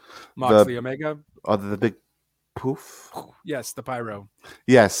 Moxley Omega? Oh, the big poof? Yes, the pyro.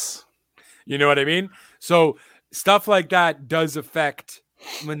 Yes. You know what I mean? So stuff like that does affect,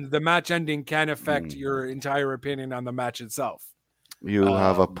 when the match ending can affect your entire opinion on the match itself. You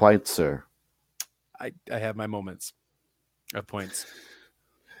have a point, sir. I have my moments of points.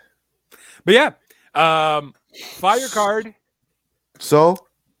 But yeah, fire card. So,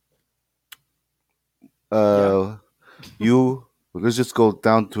 let's just go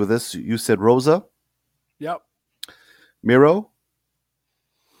down to this. You said Rosa, Yep. Miro,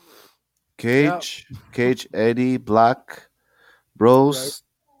 Cage, Eddie, Black, Bros,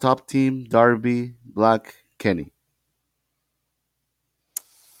 Top Team, Darby, Black, Kenny.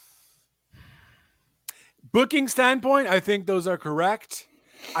 booking standpoint, I think those are correct.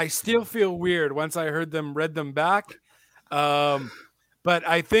 I still feel weird once I read them back. But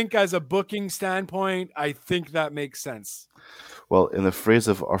I think as a booking standpoint, I think that makes sense. Well, in the phrase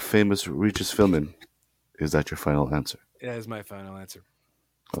of our famous Regis Philbin, is that your final answer? That is my final answer.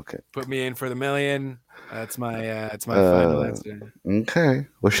 Okay. Put me in for the million. That's my final answer. Okay.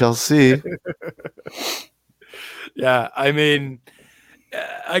 We shall see. Yeah, I mean,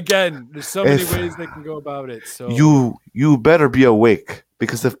 again, there's so many ways they can go about it. So you better be awake,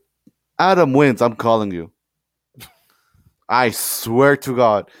 because if Adam wins, I'm calling you. I swear to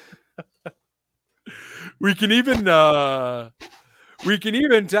God. we can even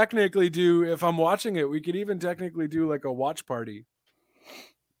technically do, if I'm watching it, we could even technically do like a watch party.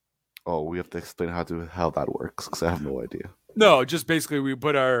 Oh, we have to explain how that works, because I have no idea. No, just basically we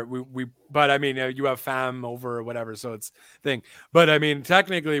put but I mean, you have fam over or whatever, so it's thing. But I mean,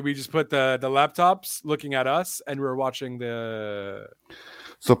 technically we just put the laptops looking at us and we're watching the.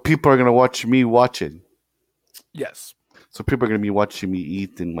 So people are going to watch me watching. Yes. So people are going to be watching me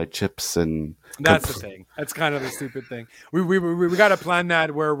eating my chips and. That's the thing. That's kind of the stupid thing. We got to plan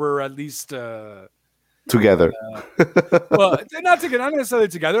that where we're at least. Together. Well, not necessarily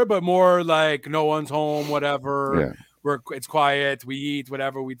together, but more like no one's home, whatever. Yeah. It's quiet. We eat,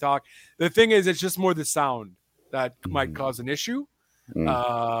 whatever. We talk. The thing is, it's just more the sound that might cause an issue.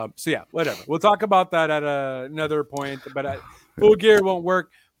 So yeah, whatever. We'll talk about that at another point. But full gear won't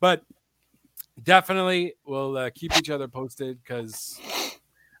work. But definitely, we'll keep each other posted, because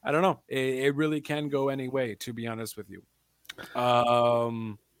I don't know. It really can go any way, to be honest with you.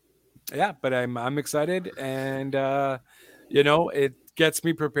 Yeah, but I'm excited, and it gets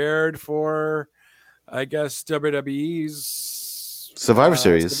me prepared for, I guess, WWE's Survivor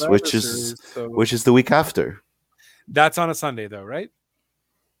Series, which is the week after. That's on a Sunday, though, right?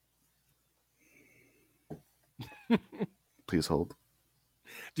 Please hold.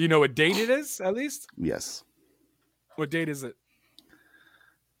 Do you know what date it is, at least? Yes. What date is it?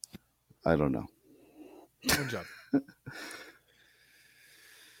 I don't know. Good job.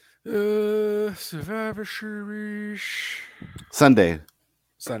 Survivor Series. Sunday.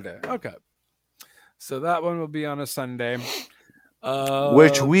 Okay. So that one will be on a Sunday.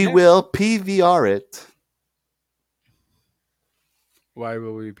 Which we will PVR it. Why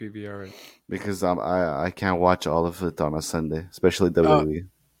will we PVR it? Because I can't watch all of it on a Sunday, especially WWE.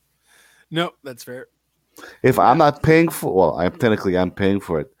 No, that's fair. If I'm not paying for, well, I'm paying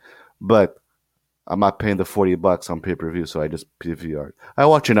for it, but I'm not paying the $40 on pay-per-view, so I just PVR it. I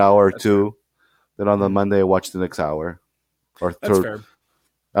watch an hour or two, then on the Monday I watch the next hour or That's third. fair.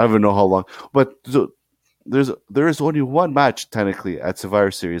 I don't even know how long, but there is only one match technically at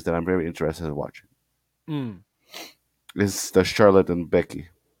Survivor Series that I'm very interested in watching. It's the Charlotte and Becky.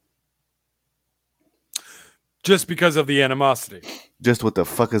 Just because of the animosity. Just what the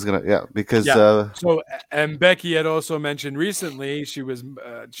fuck is gonna because so, and Becky had also mentioned recently she was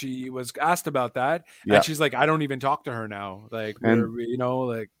asked about that, and she's like, I don't even talk to her now, like,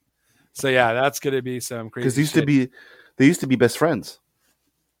 so yeah, that's gonna be some crazy. Because they used to be best friends.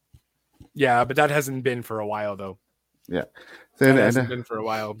 Yeah, but that hasn't been for a while though. Yeah, that hasn't been for a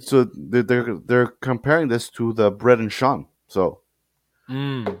while. So they're comparing this to the Bret and Shawn. So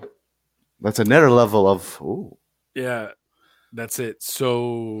that's another level of yeah. That's it.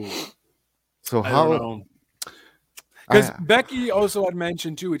 So how? Because Becky also had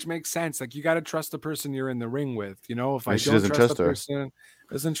mentioned too, which makes sense. Like, you got to trust the person you're in the ring with. You know, if I don't trust the person,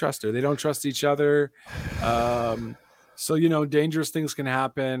 doesn't trust her. They don't trust each other. So dangerous things can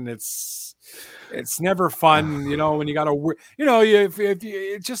happen. It's never fun. When you got to work. If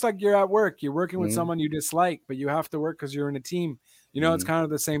it's just like you're at work. You're working with someone you dislike, but you have to work because you're in a team. It's kind of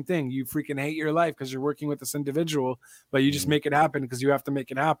the same thing. You freaking hate your life because you're working with this individual, but you just make it happen because you have to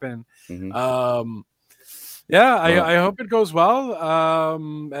make it happen. I hope it goes well,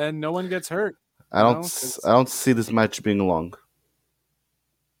 and no one gets hurt. I don't see this match being long.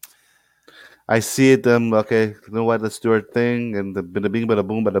 I see it. Okay, you know what? Let's do our thing, and the bada bing, bada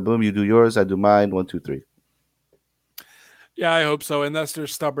boom, bada boom. You do yours, I do mine. 1, 2, 3. Yeah, I hope so. Unless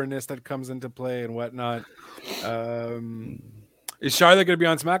there's stubbornness that comes into play and whatnot. Is Charlotte going to be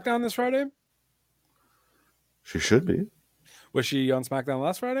on SmackDown this Friday? She should be. Was she on SmackDown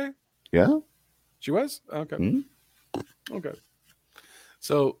last Friday? Yeah. She was? Okay. Okay.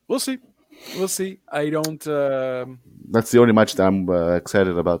 So we'll see. We'll see. I don't... That's the only match that I'm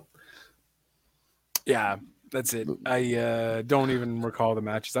excited about. Yeah, that's it. I don't even recall the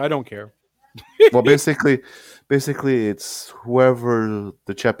matches. I don't care. Well, basically, it's whoever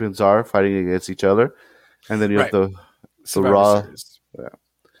the champions are fighting against each other. And then you have the Raw. Yeah.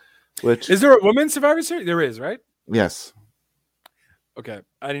 Which Is there a women's Survivor Series? There is, right? yes, Okay,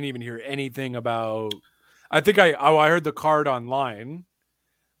 I didn't even hear anything about. I think I heard the card online,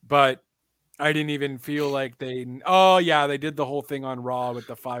 but I didn't even feel like they. Oh yeah, they did the whole thing on Raw with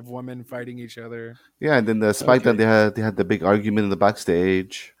the 5 women fighting each other. yeah, and then the SmackDown Okay. they had the big argument in the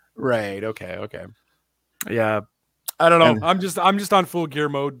backstage. Right. Okay. Okay. Yeah. I don't know. And I'm just on full gear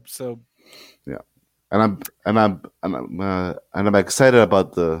mode. So yeah, and I'm excited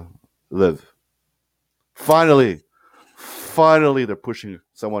about the Live. Finally, they're pushing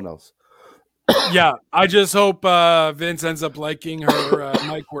someone else. yeah, I just hope Vince ends up liking her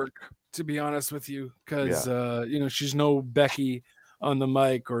mic work. To be honest with you, because she's no Becky on the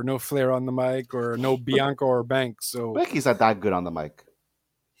mic, or no Flair on the mic, or no Bianca or Banks. So Becky's not that good on the mic.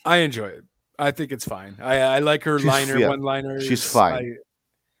 I enjoy it. I think it's fine. I like her one liners. She's fine.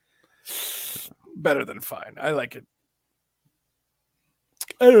 Better than fine. I like it.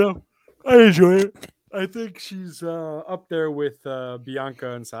 I don't know. I enjoy it. I think she's up there with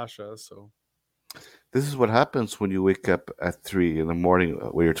Bianca and Sasha. So This is what happens when you wake up at 3 in the morning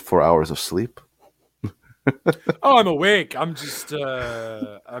with your 4 hours of sleep. oh, I'm awake. I'm just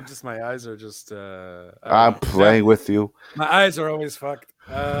my eyes are just I'm playing with you. My eyes are always fucked.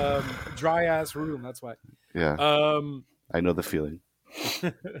 Dry ass room, that's why. Yeah. I know the feeling.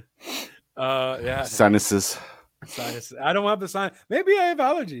 Yeah. Sinuses. I don't have the sign. Maybe I have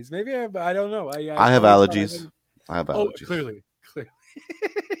allergies. Maybe I don't know. I have allergies. I have allergies. Oh, clearly.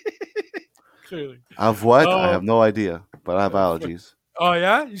 Clearly. Of what? I have no idea, but I have allergies. Oh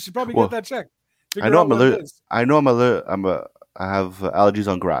yeah, you should probably get that checked. I know I'm allergic. I know I'm allergic. I have allergies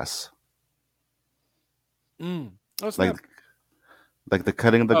on grass. Oh, like the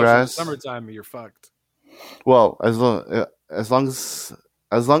cutting of the grass. So summertime, you're fucked. Well, as long as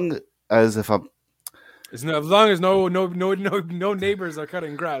if I'm. As long as no neighbors are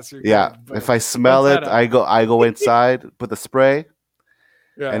cutting grass. You're yeah, good, if I smell it, I go inside, put the spray.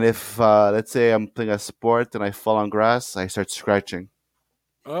 Yeah. And if let's say I'm playing a sport and I fall on grass, I start scratching.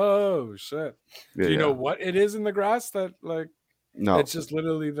 Oh shit! Yeah, do you know what it is in the grass that like? No, it's just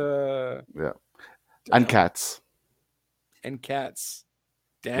literally the and cats. And cats.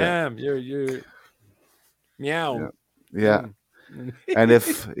 Damn, you're meow. Yeah. And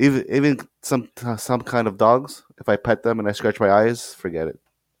if even some kind of dogs, if I pet them and I scratch my eyes, forget it.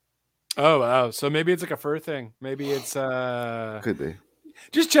 Oh wow! So maybe it's like a fur thing. Maybe it's could be.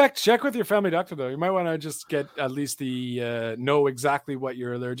 Just check with your family doctor though. You might want to just get at least the know exactly what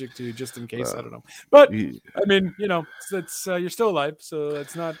you're allergic to, just in case. I don't know, but I mean, it's you're still alive, so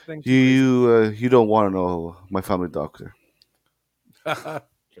it's not things. You don't want to know my family doctor.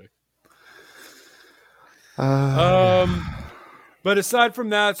 Okay. But aside from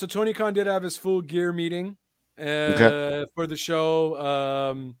that, so Tony Khan did have his full gear meeting for the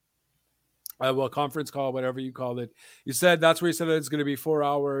show. Conference call, whatever you called it. You said that's where he said that it's going to be 4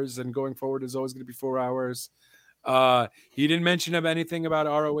 hours, and going forward is always going to be 4 hours. He didn't mention of anything about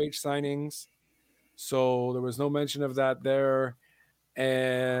ROH signings, so there was no mention of that there.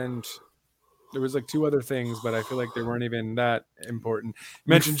 And there was like 2 other things, but I feel like they weren't even that important.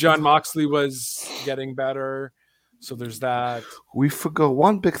 You mentioned Jon Moxley was getting better, so there's that. We forgot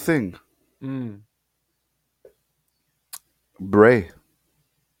one big thing. Bray.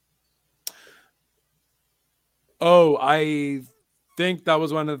 Oh, I think that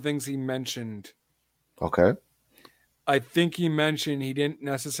was one of the things he mentioned. Okay. I think he mentioned he didn't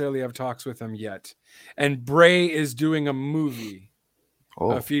necessarily have talks with him yet. And Bray is doing a movie,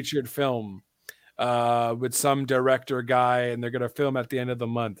 a featured film with some director guy, and they're going to film at the end of the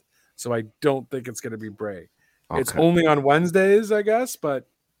month. So I don't think it's going to be Bray. Okay. It's only on Wednesdays, I guess, but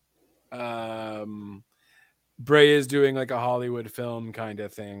Bray is doing like a Hollywood film kind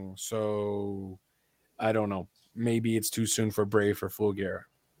of thing. So I don't know. Maybe it's too soon for Bray for full gear.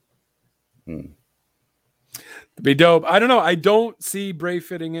 It'd be dope. I don't know. I don't see Bray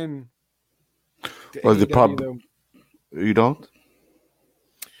fitting in. Well, the problem. You don't?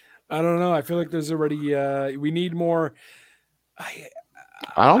 I don't know. I feel like there's already. We need more. I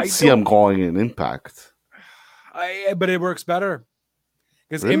don't see him going in Impact. But it works better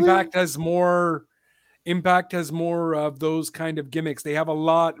because really? Impact has more of those kind of gimmicks. They have a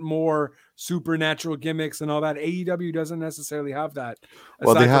lot more supernatural gimmicks and all that. AEW doesn't necessarily have that.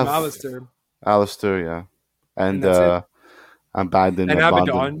 Well, they have Alistair, yeah, and Abaddon, and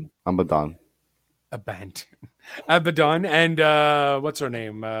what's her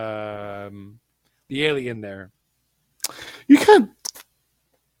name? The alien there. You can't.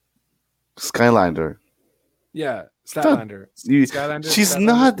 Skylander. Yeah, Statlander. Skylander. She's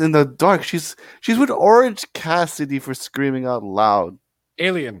not in the dark. She's with Orange Cassidy for screaming out loud.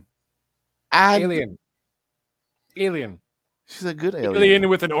 Alien. And Alien. she's a good alien. Alien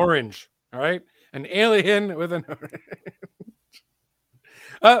with an orange. All right. An alien with an orange.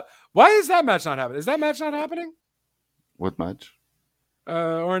 Why is that match not happening? Is that match not happening? What match?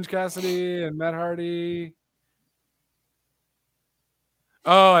 Orange Cassidy and Matt Hardy.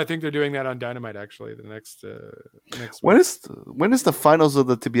 Oh, I think they're doing that on Dynamite. Actually, the next When week. is the finals of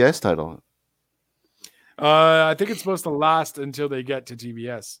the TBS title? I think it's supposed to last until they get to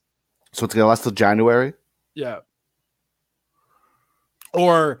TBS. So it's gonna last till January. Yeah.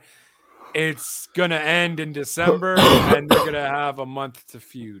 Or it's gonna end in December, and they're gonna have a month to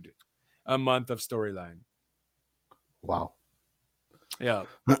feud, a month of storyline. Wow. Yeah,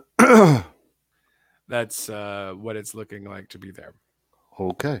 that's what it's looking like to be there.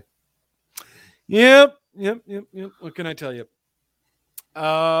 Okay. Yep. What can I tell you?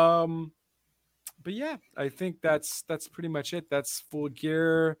 But yeah, I think that's pretty much it. That's Full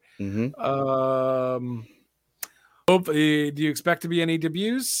Gear. Hopefully, do you expect to be any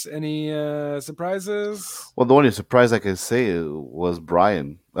debuts? Any surprises? Well, the only surprise I can say was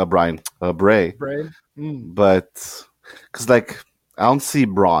Bray. Bray? But because like I don't see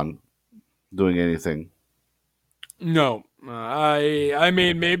Braun doing anything. No, I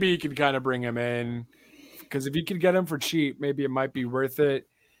mean maybe you could kind of bring him in because if you could get him for cheap, maybe it might be worth it.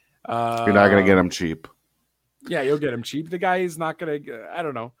 You're not gonna get him cheap. Yeah, you'll get him cheap. The guy is not gonna. I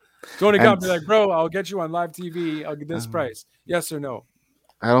don't know. Tony Khan be like, bro, I'll get you on live TV. I'll get this price. Yes or no?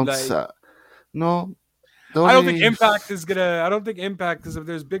 I don't. No. I don't think Impact is gonna. I don't think Impact, because if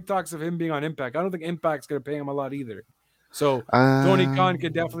there's big talks of him being on Impact, I don't think Impact's gonna pay him a lot either. So Tony Khan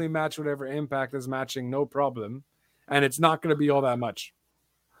could definitely match whatever Impact is matching, no problem, and it's not gonna be all that much.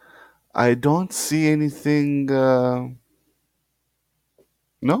 I don't see anything.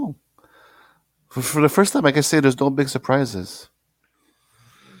 No. For the first time, I can say there's no big surprises.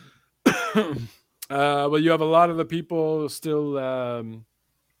 Well, you have a lot of the people still.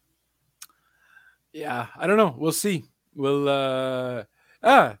 Yeah, I don't know. We'll see.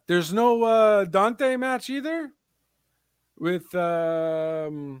 There's no Dante match either with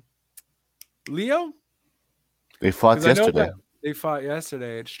Leo. They fought yesterday. They fought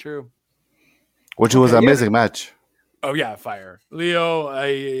yesterday. It's true. Which was an amazing match. Oh yeah, fire. Leo,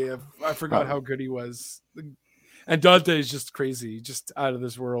 I forgot how good he was. And Dante is just crazy, just out of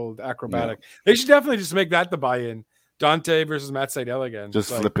this world, acrobatic. Yeah. They should definitely just make that the buy-in. Dante versus Matt Sydal again.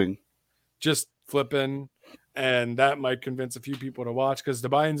 Just flipping. And that might convince a few people to watch because the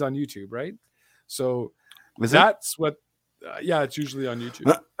buy-in's on YouTube, right? So that's what, it's usually on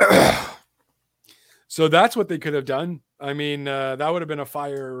YouTube. So that's what they could have done. I mean, that would have been a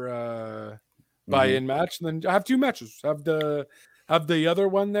fire buy-in match. And then have two matches. Have the other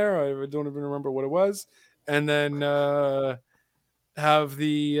one there. I don't even remember what it was. And then have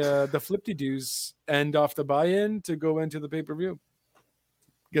the flip-de-doos end off the buy-in to go into the pay-per-view.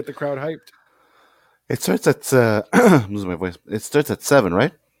 Get the crowd hyped. It starts at I'm losing my voice. It starts at 7,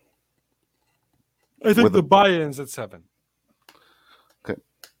 right? I think the buy-in's at 7. Okay.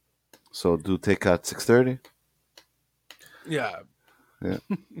 So do take out 6:30? Yeah.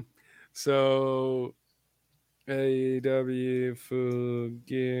 So AEW Full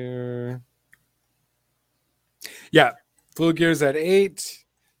Gear. Yeah, Full Gear's at 8,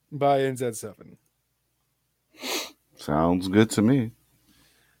 buy-ins at 7. Sounds good to me.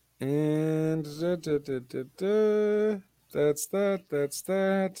 And that's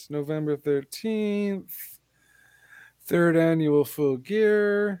that. November 13th, 3rd annual Full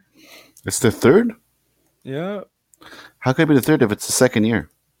Gear. It's the 3rd? Yeah. How could it be the 3rd if it's the 2nd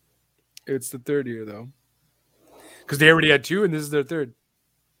year? It's the 3rd year, though. Because they already had 2, and this is their 3rd.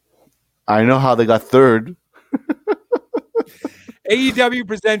 I know how they got 3rd. AEW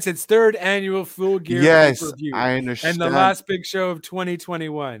presents its 3rd annual Full Gear pay-per-view. I understand. And the last big show of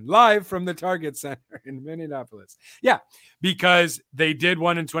 2021, live from the Target Center in Minneapolis. Yeah, because they did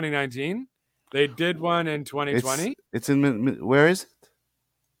one in 2019. They did one in 2020. It's in, where is it?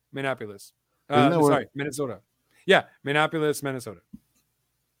 Minneapolis. Minnesota. Yeah, Minneapolis, Minnesota.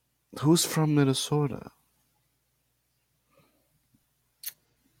 Who's from Minnesota?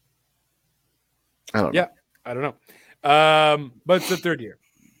 I don't know. Yeah, I don't know. But it's the 3rd year.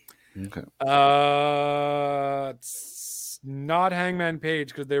 Okay. It's not Hangman Page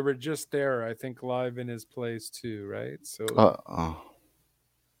because they were just there, I think, live in his place too, right? So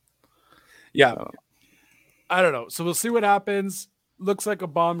yeah. I don't know. So we'll see what happens. Looks like a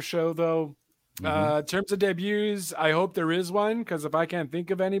bomb show though. In terms of debuts, I hope there is one, because if I can't think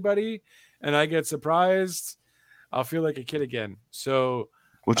of anybody and I get surprised, I'll feel like a kid again. So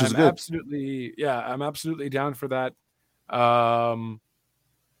which is good. I'm absolutely down for that.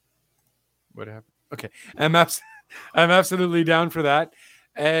 What happened? Okay, I'm I'm absolutely down for that.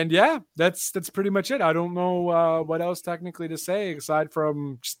 And yeah, that's pretty much it. I don't know what else technically to say aside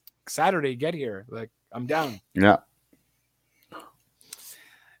from just Saturday get here. Like I'm down Yeah,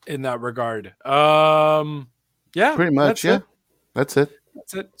 in that regard. Yeah, pretty much. that's Yeah, it. that's it.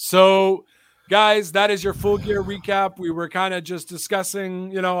 That's it. So, guys, that is your full gear recap. We were kind of just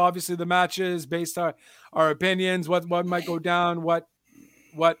discussing, obviously the matches based on our opinions, what might go down, what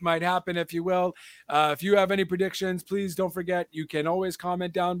might happen, if you will. If you have any predictions, please don't forget you can always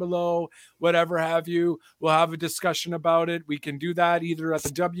comment down below, whatever have you. We'll have a discussion about it. We can do that either at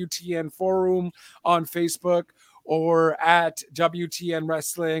the WTN forum on Facebook or at WTN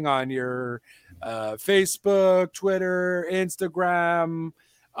Wrestling on your Facebook, Twitter, Instagram,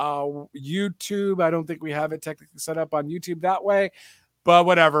 YouTube. I don't think we have it technically set up on YouTube that way, but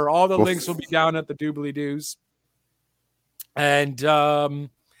whatever. All the links will be down at the doobly doos. And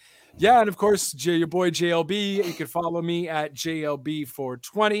yeah, and of course, your boy JLB. You can follow me at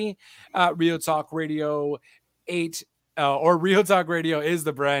JLB420 at Real Talk Radio 8. Or Real Talk Radio is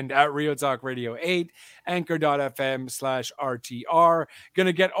the brand at Real Talk Radio 8, anchor.fm/RTR.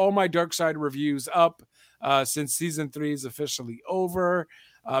 Gonna get all my Dark Side reviews up since season 3 is officially over.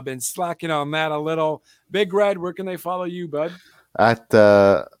 I've been slacking on that a little. Big Red, where can they follow you, bud? At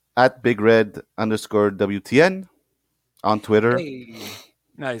Big Red _WTN on Twitter. Hey.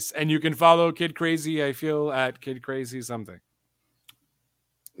 Nice. And you can follow Kid Crazy, I feel, at Kid Crazy something.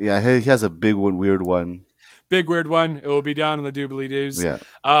 Yeah, he has a big one, weird one. Big weird one. It will be down in the doobly doos. Yeah.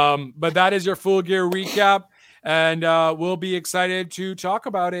 But that is your full gear recap. And we'll be excited to talk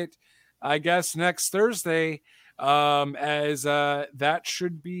about it, I guess, next Thursday. As that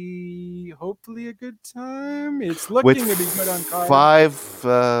should be hopefully a good time. It's looking to be good on card.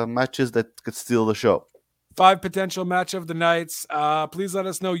 5 matches that could steal the show. 5 potential match of the nights. Please let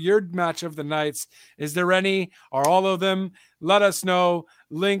us know your match of the nights. Is there any or all of them? Let us know.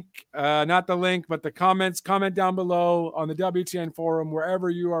 Link, not the link, but the comments. Comment down below on the WTN forum, wherever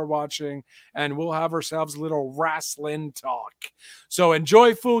you are watching, and we'll have ourselves a little wrestling talk. So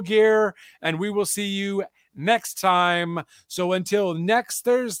enjoy Full Gear, and we will see you next time. So until next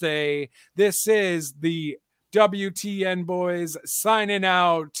Thursday, this is the WTN boys signing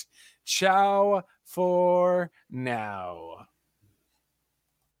out. Ciao for now.